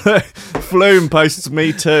Flume posts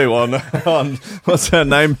Me Too on what's her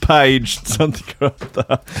name, Paige something or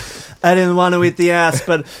other. I didn't want to eat the ass,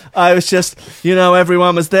 but I was just,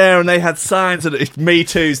 everyone was there and they had signs that it Me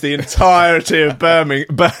Too's the entirety of Burning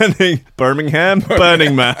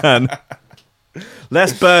Man.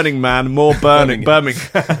 Less Burning Man, more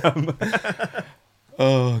Birmingham.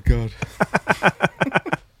 Oh God.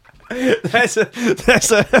 That's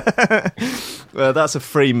a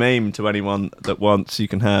free meme to anyone that wants. You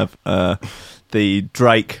can have the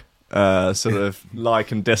Drake sort of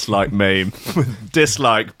like and dislike meme.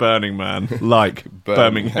 Dislike Burning Man, like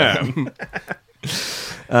Birmingham.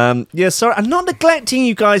 Yeah, sorry, I'm not neglecting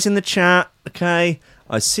you guys in the chat. Okay,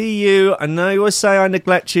 I see you. I know you always say I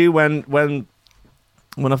neglect you when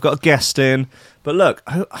I've got a guest in. But look,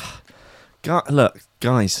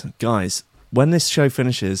 guys, when this show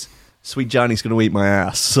finishes, Sweet Johnny's going to eat my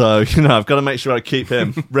ass. So, I've got to make sure I keep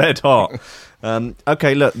him red hot.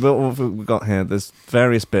 Okay, look, what we've got here, there's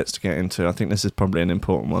various bits to get into. I think this is probably an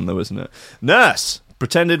important one, though, isn't it? Nurse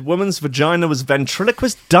pretended woman's vagina was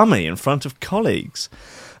ventriloquist dummy in front of colleagues.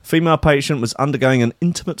 A female patient was undergoing an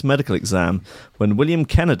intimate medical exam when William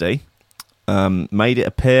Kennedy made it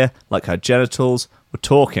appear like her genitals were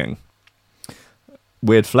talking.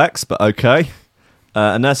 Weird flex, but okay.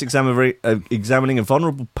 A nurse examining a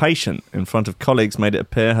vulnerable patient in front of colleagues made it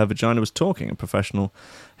appear her vagina was talking. A professional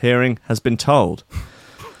hearing has been told.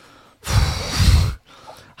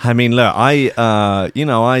 I mean, look,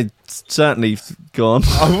 I certainly gone.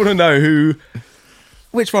 I want to know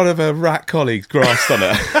which one of her rat colleagues grasped on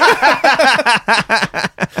her.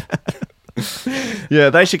 Yeah,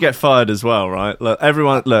 they should get fired as well, right? Look,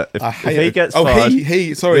 everyone, if he gets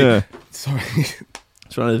fired. Sorry. Yeah. Sorry.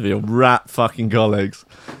 Trying to be your rat fucking colleagues.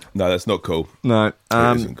 No, that's not cool. No, it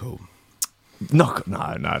isn't cool. No.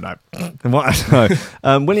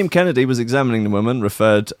 William Kennedy was examining the woman,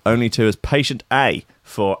 referred only to as Patient A,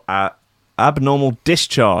 for abnormal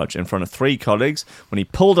discharge in front of 3 colleagues when he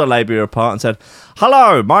pulled her labia apart and said,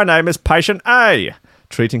 "Hello, my name is Patient A,"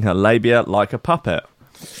 treating her labia like a puppet.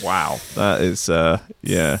 Wow, that is, a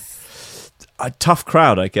tough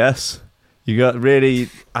crowd, I guess. You got really...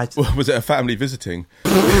 Was it a family visiting?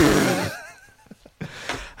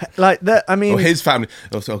 Like that, I mean... Or his family.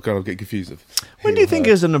 Oh, God, I'll get confused. When do you think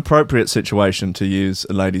is an appropriate situation to use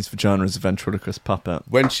a lady's vagina as a ventriloquist puppet?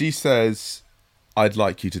 When she says, "I'd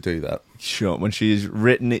like you to do that." Sure, when she's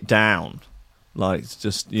written it down. Like,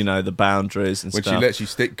 just, the boundaries and when stuff. When she lets you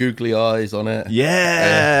stick googly eyes on it.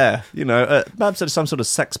 Yeah! Perhaps at some sort of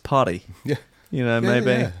sex party. Yeah.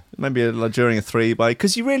 Maybe during a 3-way,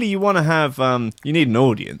 because you want to have you need an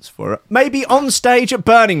audience for it. Maybe on stage at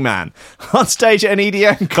Burning Man, on stage at an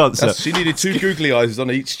EDM concert. She needed 2 googly eyes on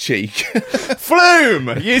each cheek.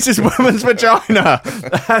 Flume uses woman's vagina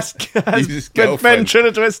as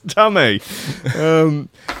ventriloquist dummy.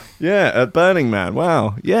 At Burning Man.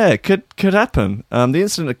 Wow, yeah, could happen. The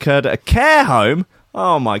incident occurred at a care home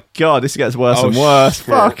Oh my God, this gets worse and worse. Shit.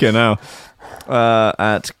 Fucking hell.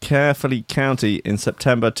 At Caerphilly County in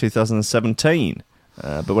September 2017.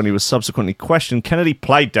 But when he was subsequently questioned, Kennedy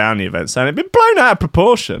played down the event, saying it'd been blown out of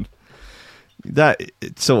proportion. That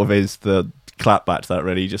it sort of is the clapback to that,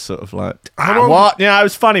 really. Just sort of like, what? Yeah, it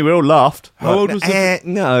was funny. We all laughed. How old was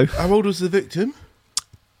no? How old was the victim?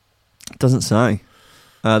 Doesn't say.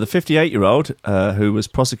 The 58-year-old who was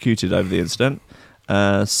prosecuted over the incident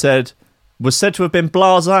was said to have been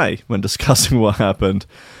blasé when discussing what happened,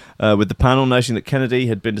 with the panel noting that Kennedy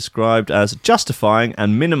had been described as justifying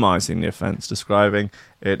and minimising the offence, describing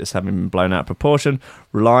it as having been blown out of proportion,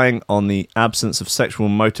 relying on the absence of sexual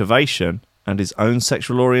motivation and his own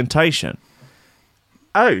sexual orientation.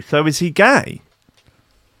 Oh, so is he gay?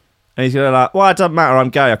 And he's going to like, well, it doesn't matter, I'm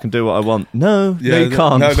gay, I can do what I want. No, you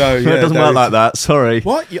can't. No, yeah, it doesn't work like that, sorry.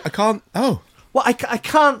 What? I can't, Well, I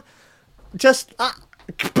can't just...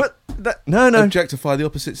 but no. Objectify the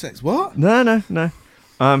opposite sex. What? No.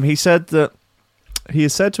 He said that he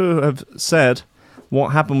is said to have said what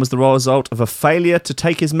happened was the result of a failure to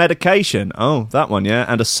take his medication. Oh, that one, yeah,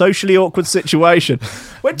 and a socially awkward situation.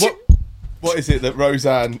 What is it that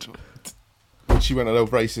Roseanne? She went on a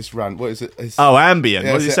racist rant. What is it? Ambien.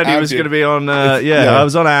 Yeah, well, he said Ambien. He was going to be on. I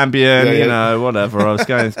was on Ambien. Whatever. I was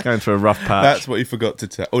going through a rough patch. That's what you forgot to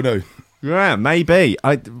tell. Oh no. Yeah, maybe.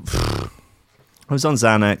 I was on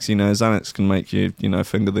Xanax. Xanax can make you,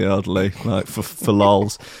 finger the elderly, like for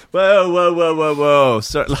lols. Whoa.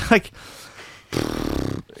 So like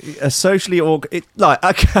a socially awkward.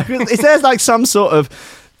 Is there like some sort of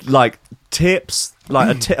like tips?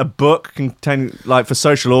 Like a book containing, like, for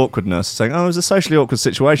social awkwardness, saying, oh, it was a socially awkward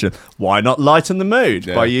situation. Why not lighten the mood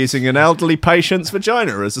by using an elderly patient's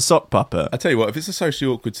vagina as a sock puppet? I tell you what, if it's a socially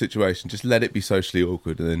awkward situation, just let it be socially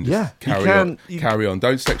awkward and then just carry on.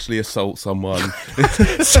 Don't sexually assault someone.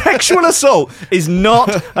 Sexual assault is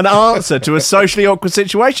not an answer to a socially awkward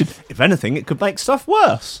situation. If anything, it could make stuff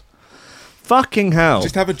worse. Fucking hell.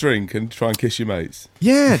 Just have a drink and try and kiss your mates.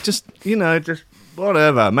 Yeah, just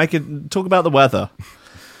whatever. Talk about the weather.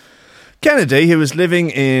 Kennedy, who was living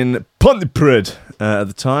in Pontypridd at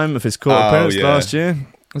the time of his court appearance last year.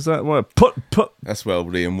 Was that what? That's where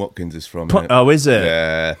Liam Watkins is from. Oh, is it?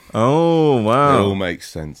 Yeah. Oh, wow. It all makes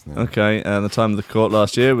sense now. Okay, at the time of the court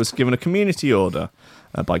last year, was given a community order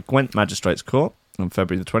by Gwent Magistrates Court on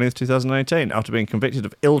February the 20th, 2018, after being convicted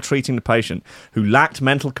of ill-treating the patient who lacked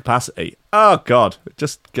mental capacity. Oh, God. It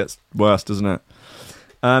just gets worse, doesn't it?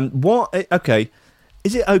 Okay.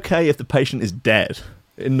 Is it okay if the patient is dead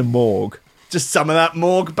in the morgue? Just some of that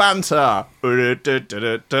morgue banter.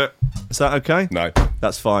 Is that okay? No.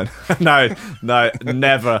 That's fine. No,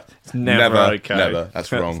 never. It's never okay. Never.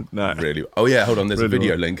 That's wrong. No. Really. Oh, yeah, hold on. There's a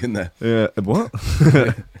video link in there. Yeah. What?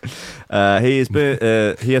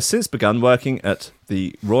 He has since begun working at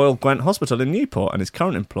the Royal Gwent Hospital in Newport, and his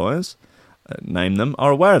current employers, name them, are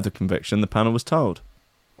aware of the conviction, the panel was told.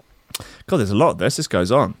 God, there's a lot of this. This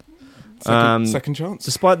goes on. Second chance.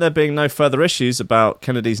 Despite there being no further issues about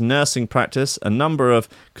Kennedy's nursing practice, a number of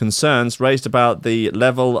concerns raised about the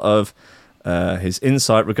level of his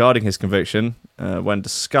insight regarding his conviction when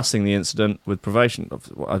discussing the incident with probation.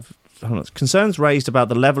 Concerns raised about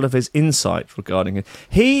the level of his insight regarding it.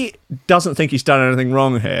 He doesn't think he's done anything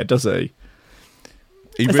wrong here, does he?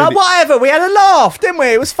 It's like, whatever, we had a laugh, didn't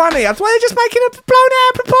we? It was funny. That's why they're just making it blown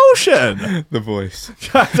out of proportion. The voice.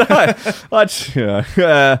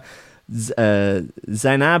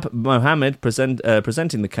 Zainab Mohammed,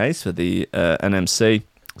 presenting the case for the NMC,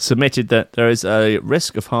 submitted that there is a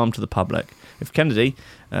risk of harm to the public if Kennedy,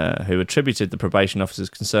 who attributed the probation officer's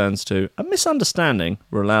concerns to a misunderstanding,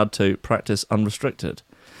 were allowed to practice unrestricted.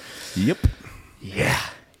 Yep. Yeah.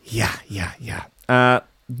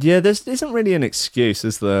 This isn't really an excuse,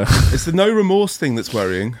 is there? It's the no remorse thing that's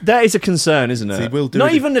worrying. That is a concern, isn't it? So he will do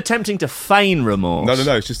Not even attempting to feign remorse. No.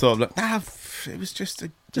 It's just sort of like, it was just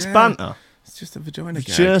banter. It's just a vagina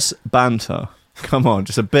gag. Just banter. Come on,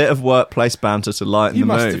 just a bit of workplace banter to lighten the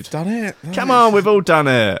mood. You must have done it. Come on, we've all done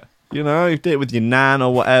it. You did it with your nan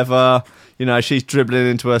or whatever. She's dribbling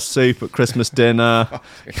into her soup at Christmas dinner.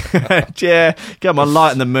 Yeah, come on,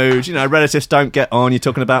 lighten the mood. Relatives don't get on. You're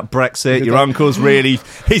talking about Brexit. Your uncle's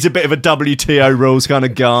he's a bit of a WTO rules kind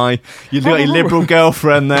of guy. You've got your liberal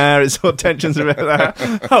girlfriend there. It's all tensions a bit there.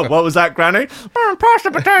 Oh, what was that, Granny? Pass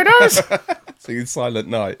the potatoes. Singing Silent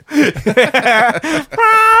Night.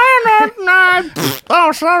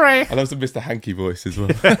 Oh, sorry. I love the Mr. Hanky voice as well.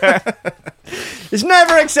 It's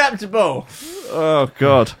never acceptable. Oh,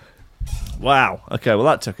 God. Wow. Okay, well,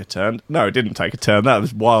 that took a turn. No, it didn't take a turn. That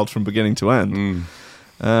was wild from beginning to end.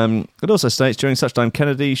 It also states during such time,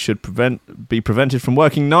 Kennedy should be prevented from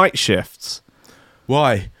working night shifts.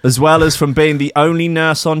 Why? As well as from being the only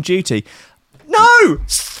nurse on duty. No!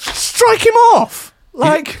 Strike him off!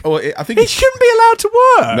 I think he shouldn't be allowed to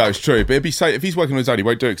work. No, it's true. But it'd be safe if he's working on his own. He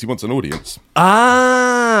won't do it because he wants an audience.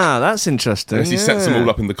 Ah, that's interesting. Unless he sets them all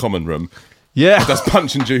up in the common room. Yeah, that's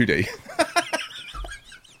Punch and Judy.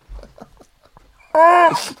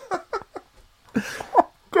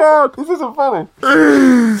 God, this isn't funny.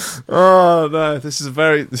 Oh no, this is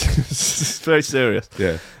very serious.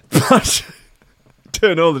 Yeah, but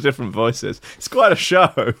doing all the different voices, it's quite a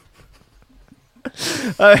show.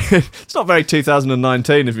 It's not very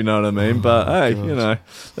 2019, if you know what I mean. But hey, God. you know,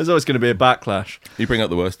 there's always going to be a backlash. You bring out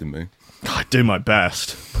the worst in me. I do my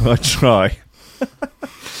best. I try.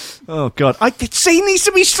 Oh God! He needs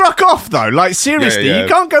to be struck off though. Like seriously, Yeah. You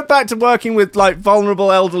can't go back to working with like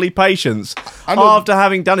vulnerable elderly patients after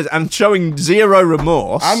having done it and showing zero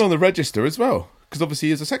remorse. And on the register as well, because obviously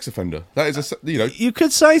he is a sex offender. That is You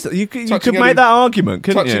could say that. You could make that argument,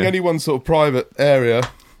 couldn't you? Touching anyone's sort of private area,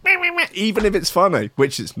 even if it's funny,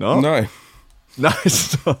 which it's not. No,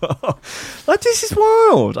 it's not. Like this is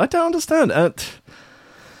wild. I don't understand.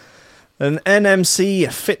 An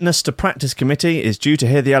NMC Fitness to Practice Committee is due to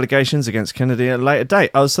hear the allegations against Kennedy at a later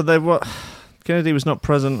date. Oh, so Kennedy was not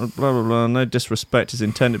present, blah, blah, blah. No disrespect is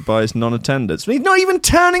intended by his non-attendance. He's not even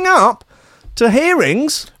turning up to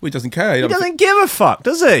hearings. Well, he doesn't care. He doesn't give a fuck,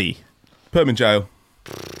 does he? Put him in jail.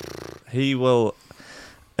 He will...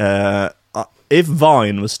 if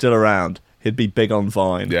Vine was still around, he'd be big on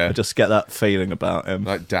Vine. Yeah. I just get that feeling about him.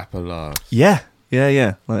 Like Dapper laughs. Yeah.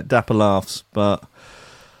 Like Dapper laughs, but...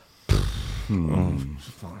 Oh,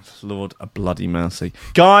 Lord, a bloody mercy.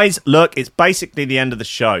 Guys, look, it's basically the end of the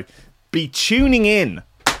show. Be tuning in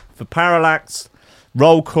for Parallax,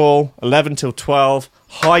 Roll Call, 11 till 12,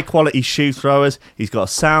 high-quality shoe throwers. He's got a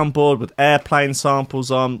soundboard with airplane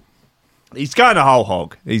samples on. He's going the whole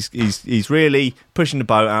hog. He's really pushing the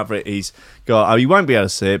boat out for it. He's got... you won't be able to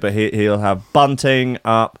see it, but he'll have bunting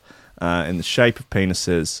up in the shape of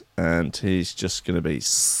penises, and he's just going to be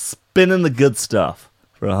spinning the good stuff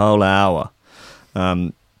for a whole hour.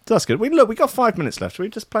 That's good. We got 5 minutes left. Should we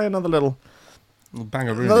just play another little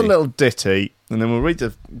Bangaroo? Another little ditty, and then we'll read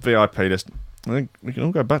the VIP list. I think we can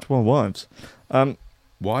all go back to our wives.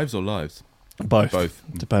 Wives or lives? Both.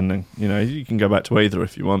 Depending. You know, you can go back to either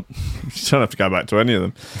if you want. You don't have to go back to any of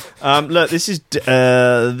them. Look, this is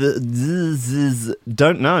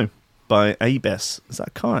Don't Know by Abes. Is that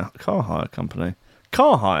a car hire company?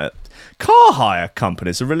 Car hire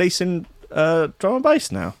companies are releasing drum and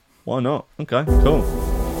bass now. Why not? Okay, cool.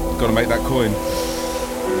 Got to make that coin.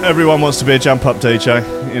 Everyone wants to be a jump up DJ,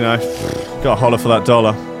 you know. Got to holler for that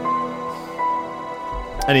dollar.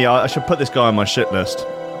 Anyhow, I should put this guy on my shit list.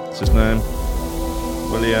 What's his name?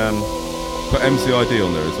 William. Put MCID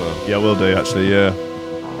on there as well. Yeah, will do actually. Yeah.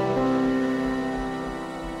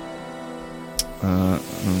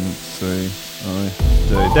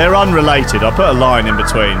 MCID. They're unrelated. I put a line in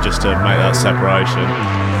between just to make that separation.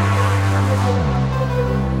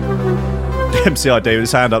 MCID with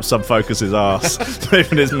his hand up, sub-focus his ass,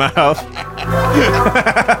 moving his mouth.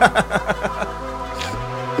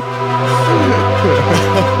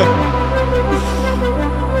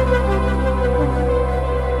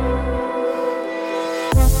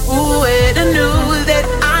 Who would have knew that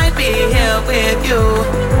I'd be here with you?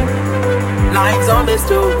 Life's a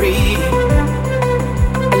mystery,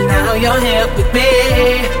 and now you're here with me.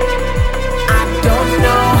 I don't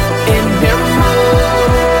know anymore.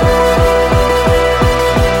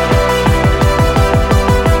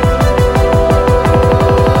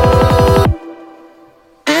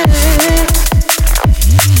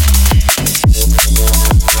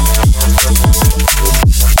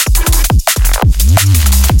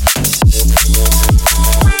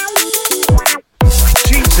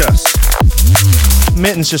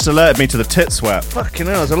 Mittens just alerted me to the tit sweat. Fucking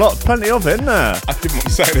hell, there's plenty of it, isn't there? I didn't want to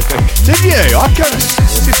say anything. Did you? I can't.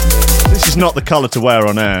 This is not the colour to wear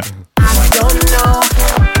on air. I don't know.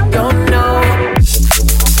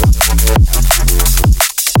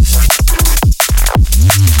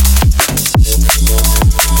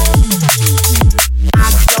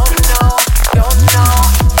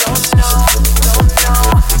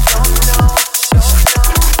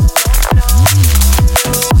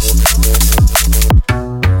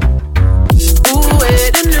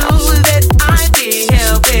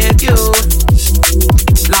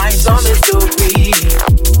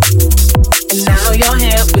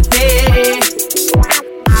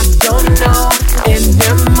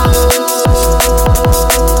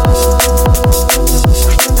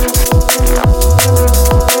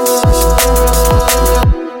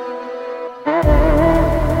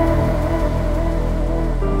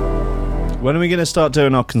 When are we going to start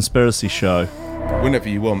doing our conspiracy show? Whenever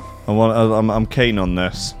you want. I'm keen on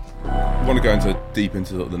this. I want to go deep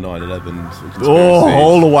into the 9/11 sort of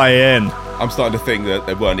all the way in. I'm starting to think that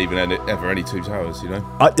there weren't even ever any two towers, you know?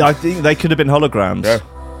 I think they could have been holograms.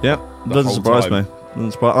 Yeah. Doesn't surprise me.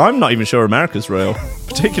 I'm not even sure America's real,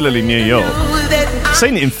 particularly New York. I've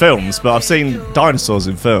seen it in films, but I've seen dinosaurs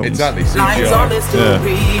in films. Exactly, CGI. Yeah.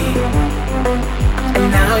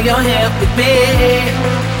 And now you're here with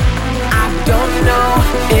me. I don't know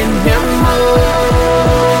anymore.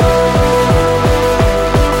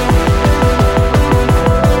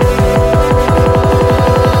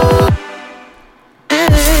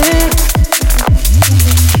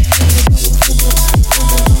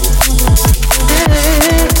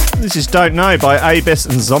 This is Don't Know by Abyss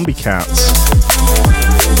and Zombie Cats.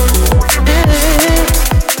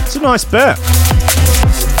 It's a nice bit.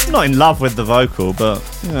 I'm not in love with the vocal, but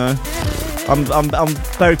you know, I'm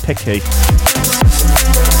very picky.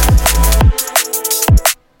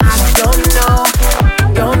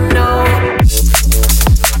 Don't know.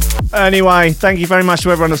 Anyway, thank you very much to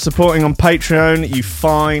everyone that's supporting on Patreon, you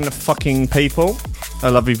fine fucking people. I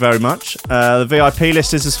love you very much. The VIP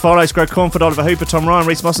list is as follows: Greg Cornford, Oliver Hooper, Tom Ryan,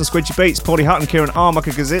 Reese Moss and Squidgy Beats, Paulie Hutton, Kieran R, Micah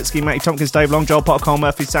Gazitsky, Matty Tompkins, Dave Long, Joel Potter, Cole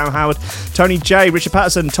Murphy, Sam Howard, Tony J, Richard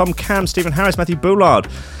Patterson, Tom Cam, Stephen Harris, Matthew Bullard,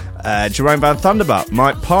 Jerome Van Thunderbutt,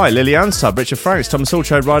 Mike Pye, Lily Unsub, Richard Franks, Thomas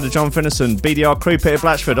Altrode, Ryder John Finnison, BDR Crew, Peter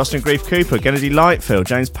Blatchford, Austin Grief Cooper, Kennedy Lightfield,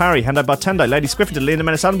 James Parry, Hendo Bartendo, Lady Squiffington, Linda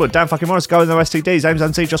Menace Underwood, Dan fucking Morris, Go in the STDs, James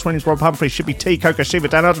Unsee, Josh Williams, Rob Humphrey, Shippy T, Coca Shiva,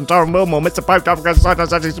 Dan Hudson, Darren Wilmore, Mr. Pope, Africa Society,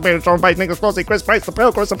 Saturday Spirit, John Bates, Nicholas Flossie, Chris Price, The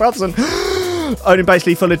Pill, Chris Pelton, Odin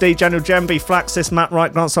Basely, Fuller D, Daniel Jamby, Flaxis, Matt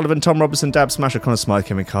Wright, Grant Sullivan, Tom Robertson, Dab Smasher, Connor Smythe,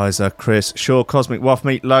 Kevin Kaiser, Chris Shaw, Cosmic Waff,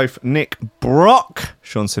 Meat Loaf, Nick Brock,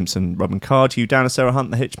 Sean Simpson, Robin Card, Hugh Downer, Sarah Hunt,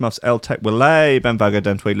 The Hitchmuffs, L Tech Willay, Ben Vago,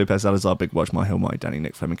 Dan Tweed, Lupez Salazar, Big Watch, My Hill, My Danny,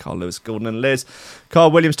 Nick Fleming, Carl Lewis, Gordon and Liz,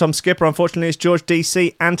 Carl Williams, Tom Skipper, unfortunately it's George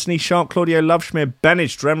DC, Anthony Sharp, Claudio Loveschmier,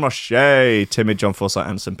 Benage, Drem Roche, Timid, John Forsyth,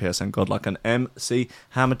 Anderson, PSN, Godlike, and MC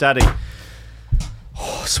Hammer Daddy.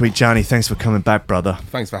 Oh, sweet Johnny, thanks for coming back, brother.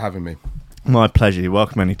 Thanks for having me. My pleasure. You're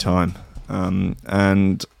welcome anytime.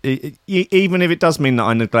 And even if it does mean that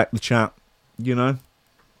I neglect the chat, you know,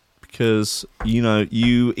 because, you know,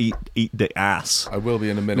 you eat the ass. I will be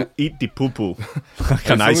in a minute. You eat the poo-poo. Like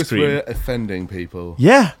an ice cream. We're offending people.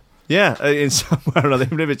 Yeah. In somewhere or other,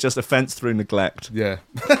 even if it's just offence through neglect. Yeah.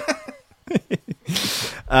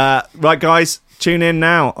 Right, guys, tune in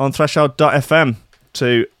now on Threshold.fm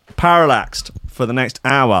to Parallaxed for the next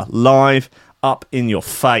hour, live up in your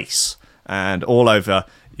face and all over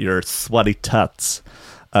your sweaty tuts.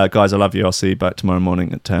 Guys, I love you. I'll see you back tomorrow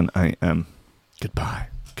morning at 10 a.m. Goodbye.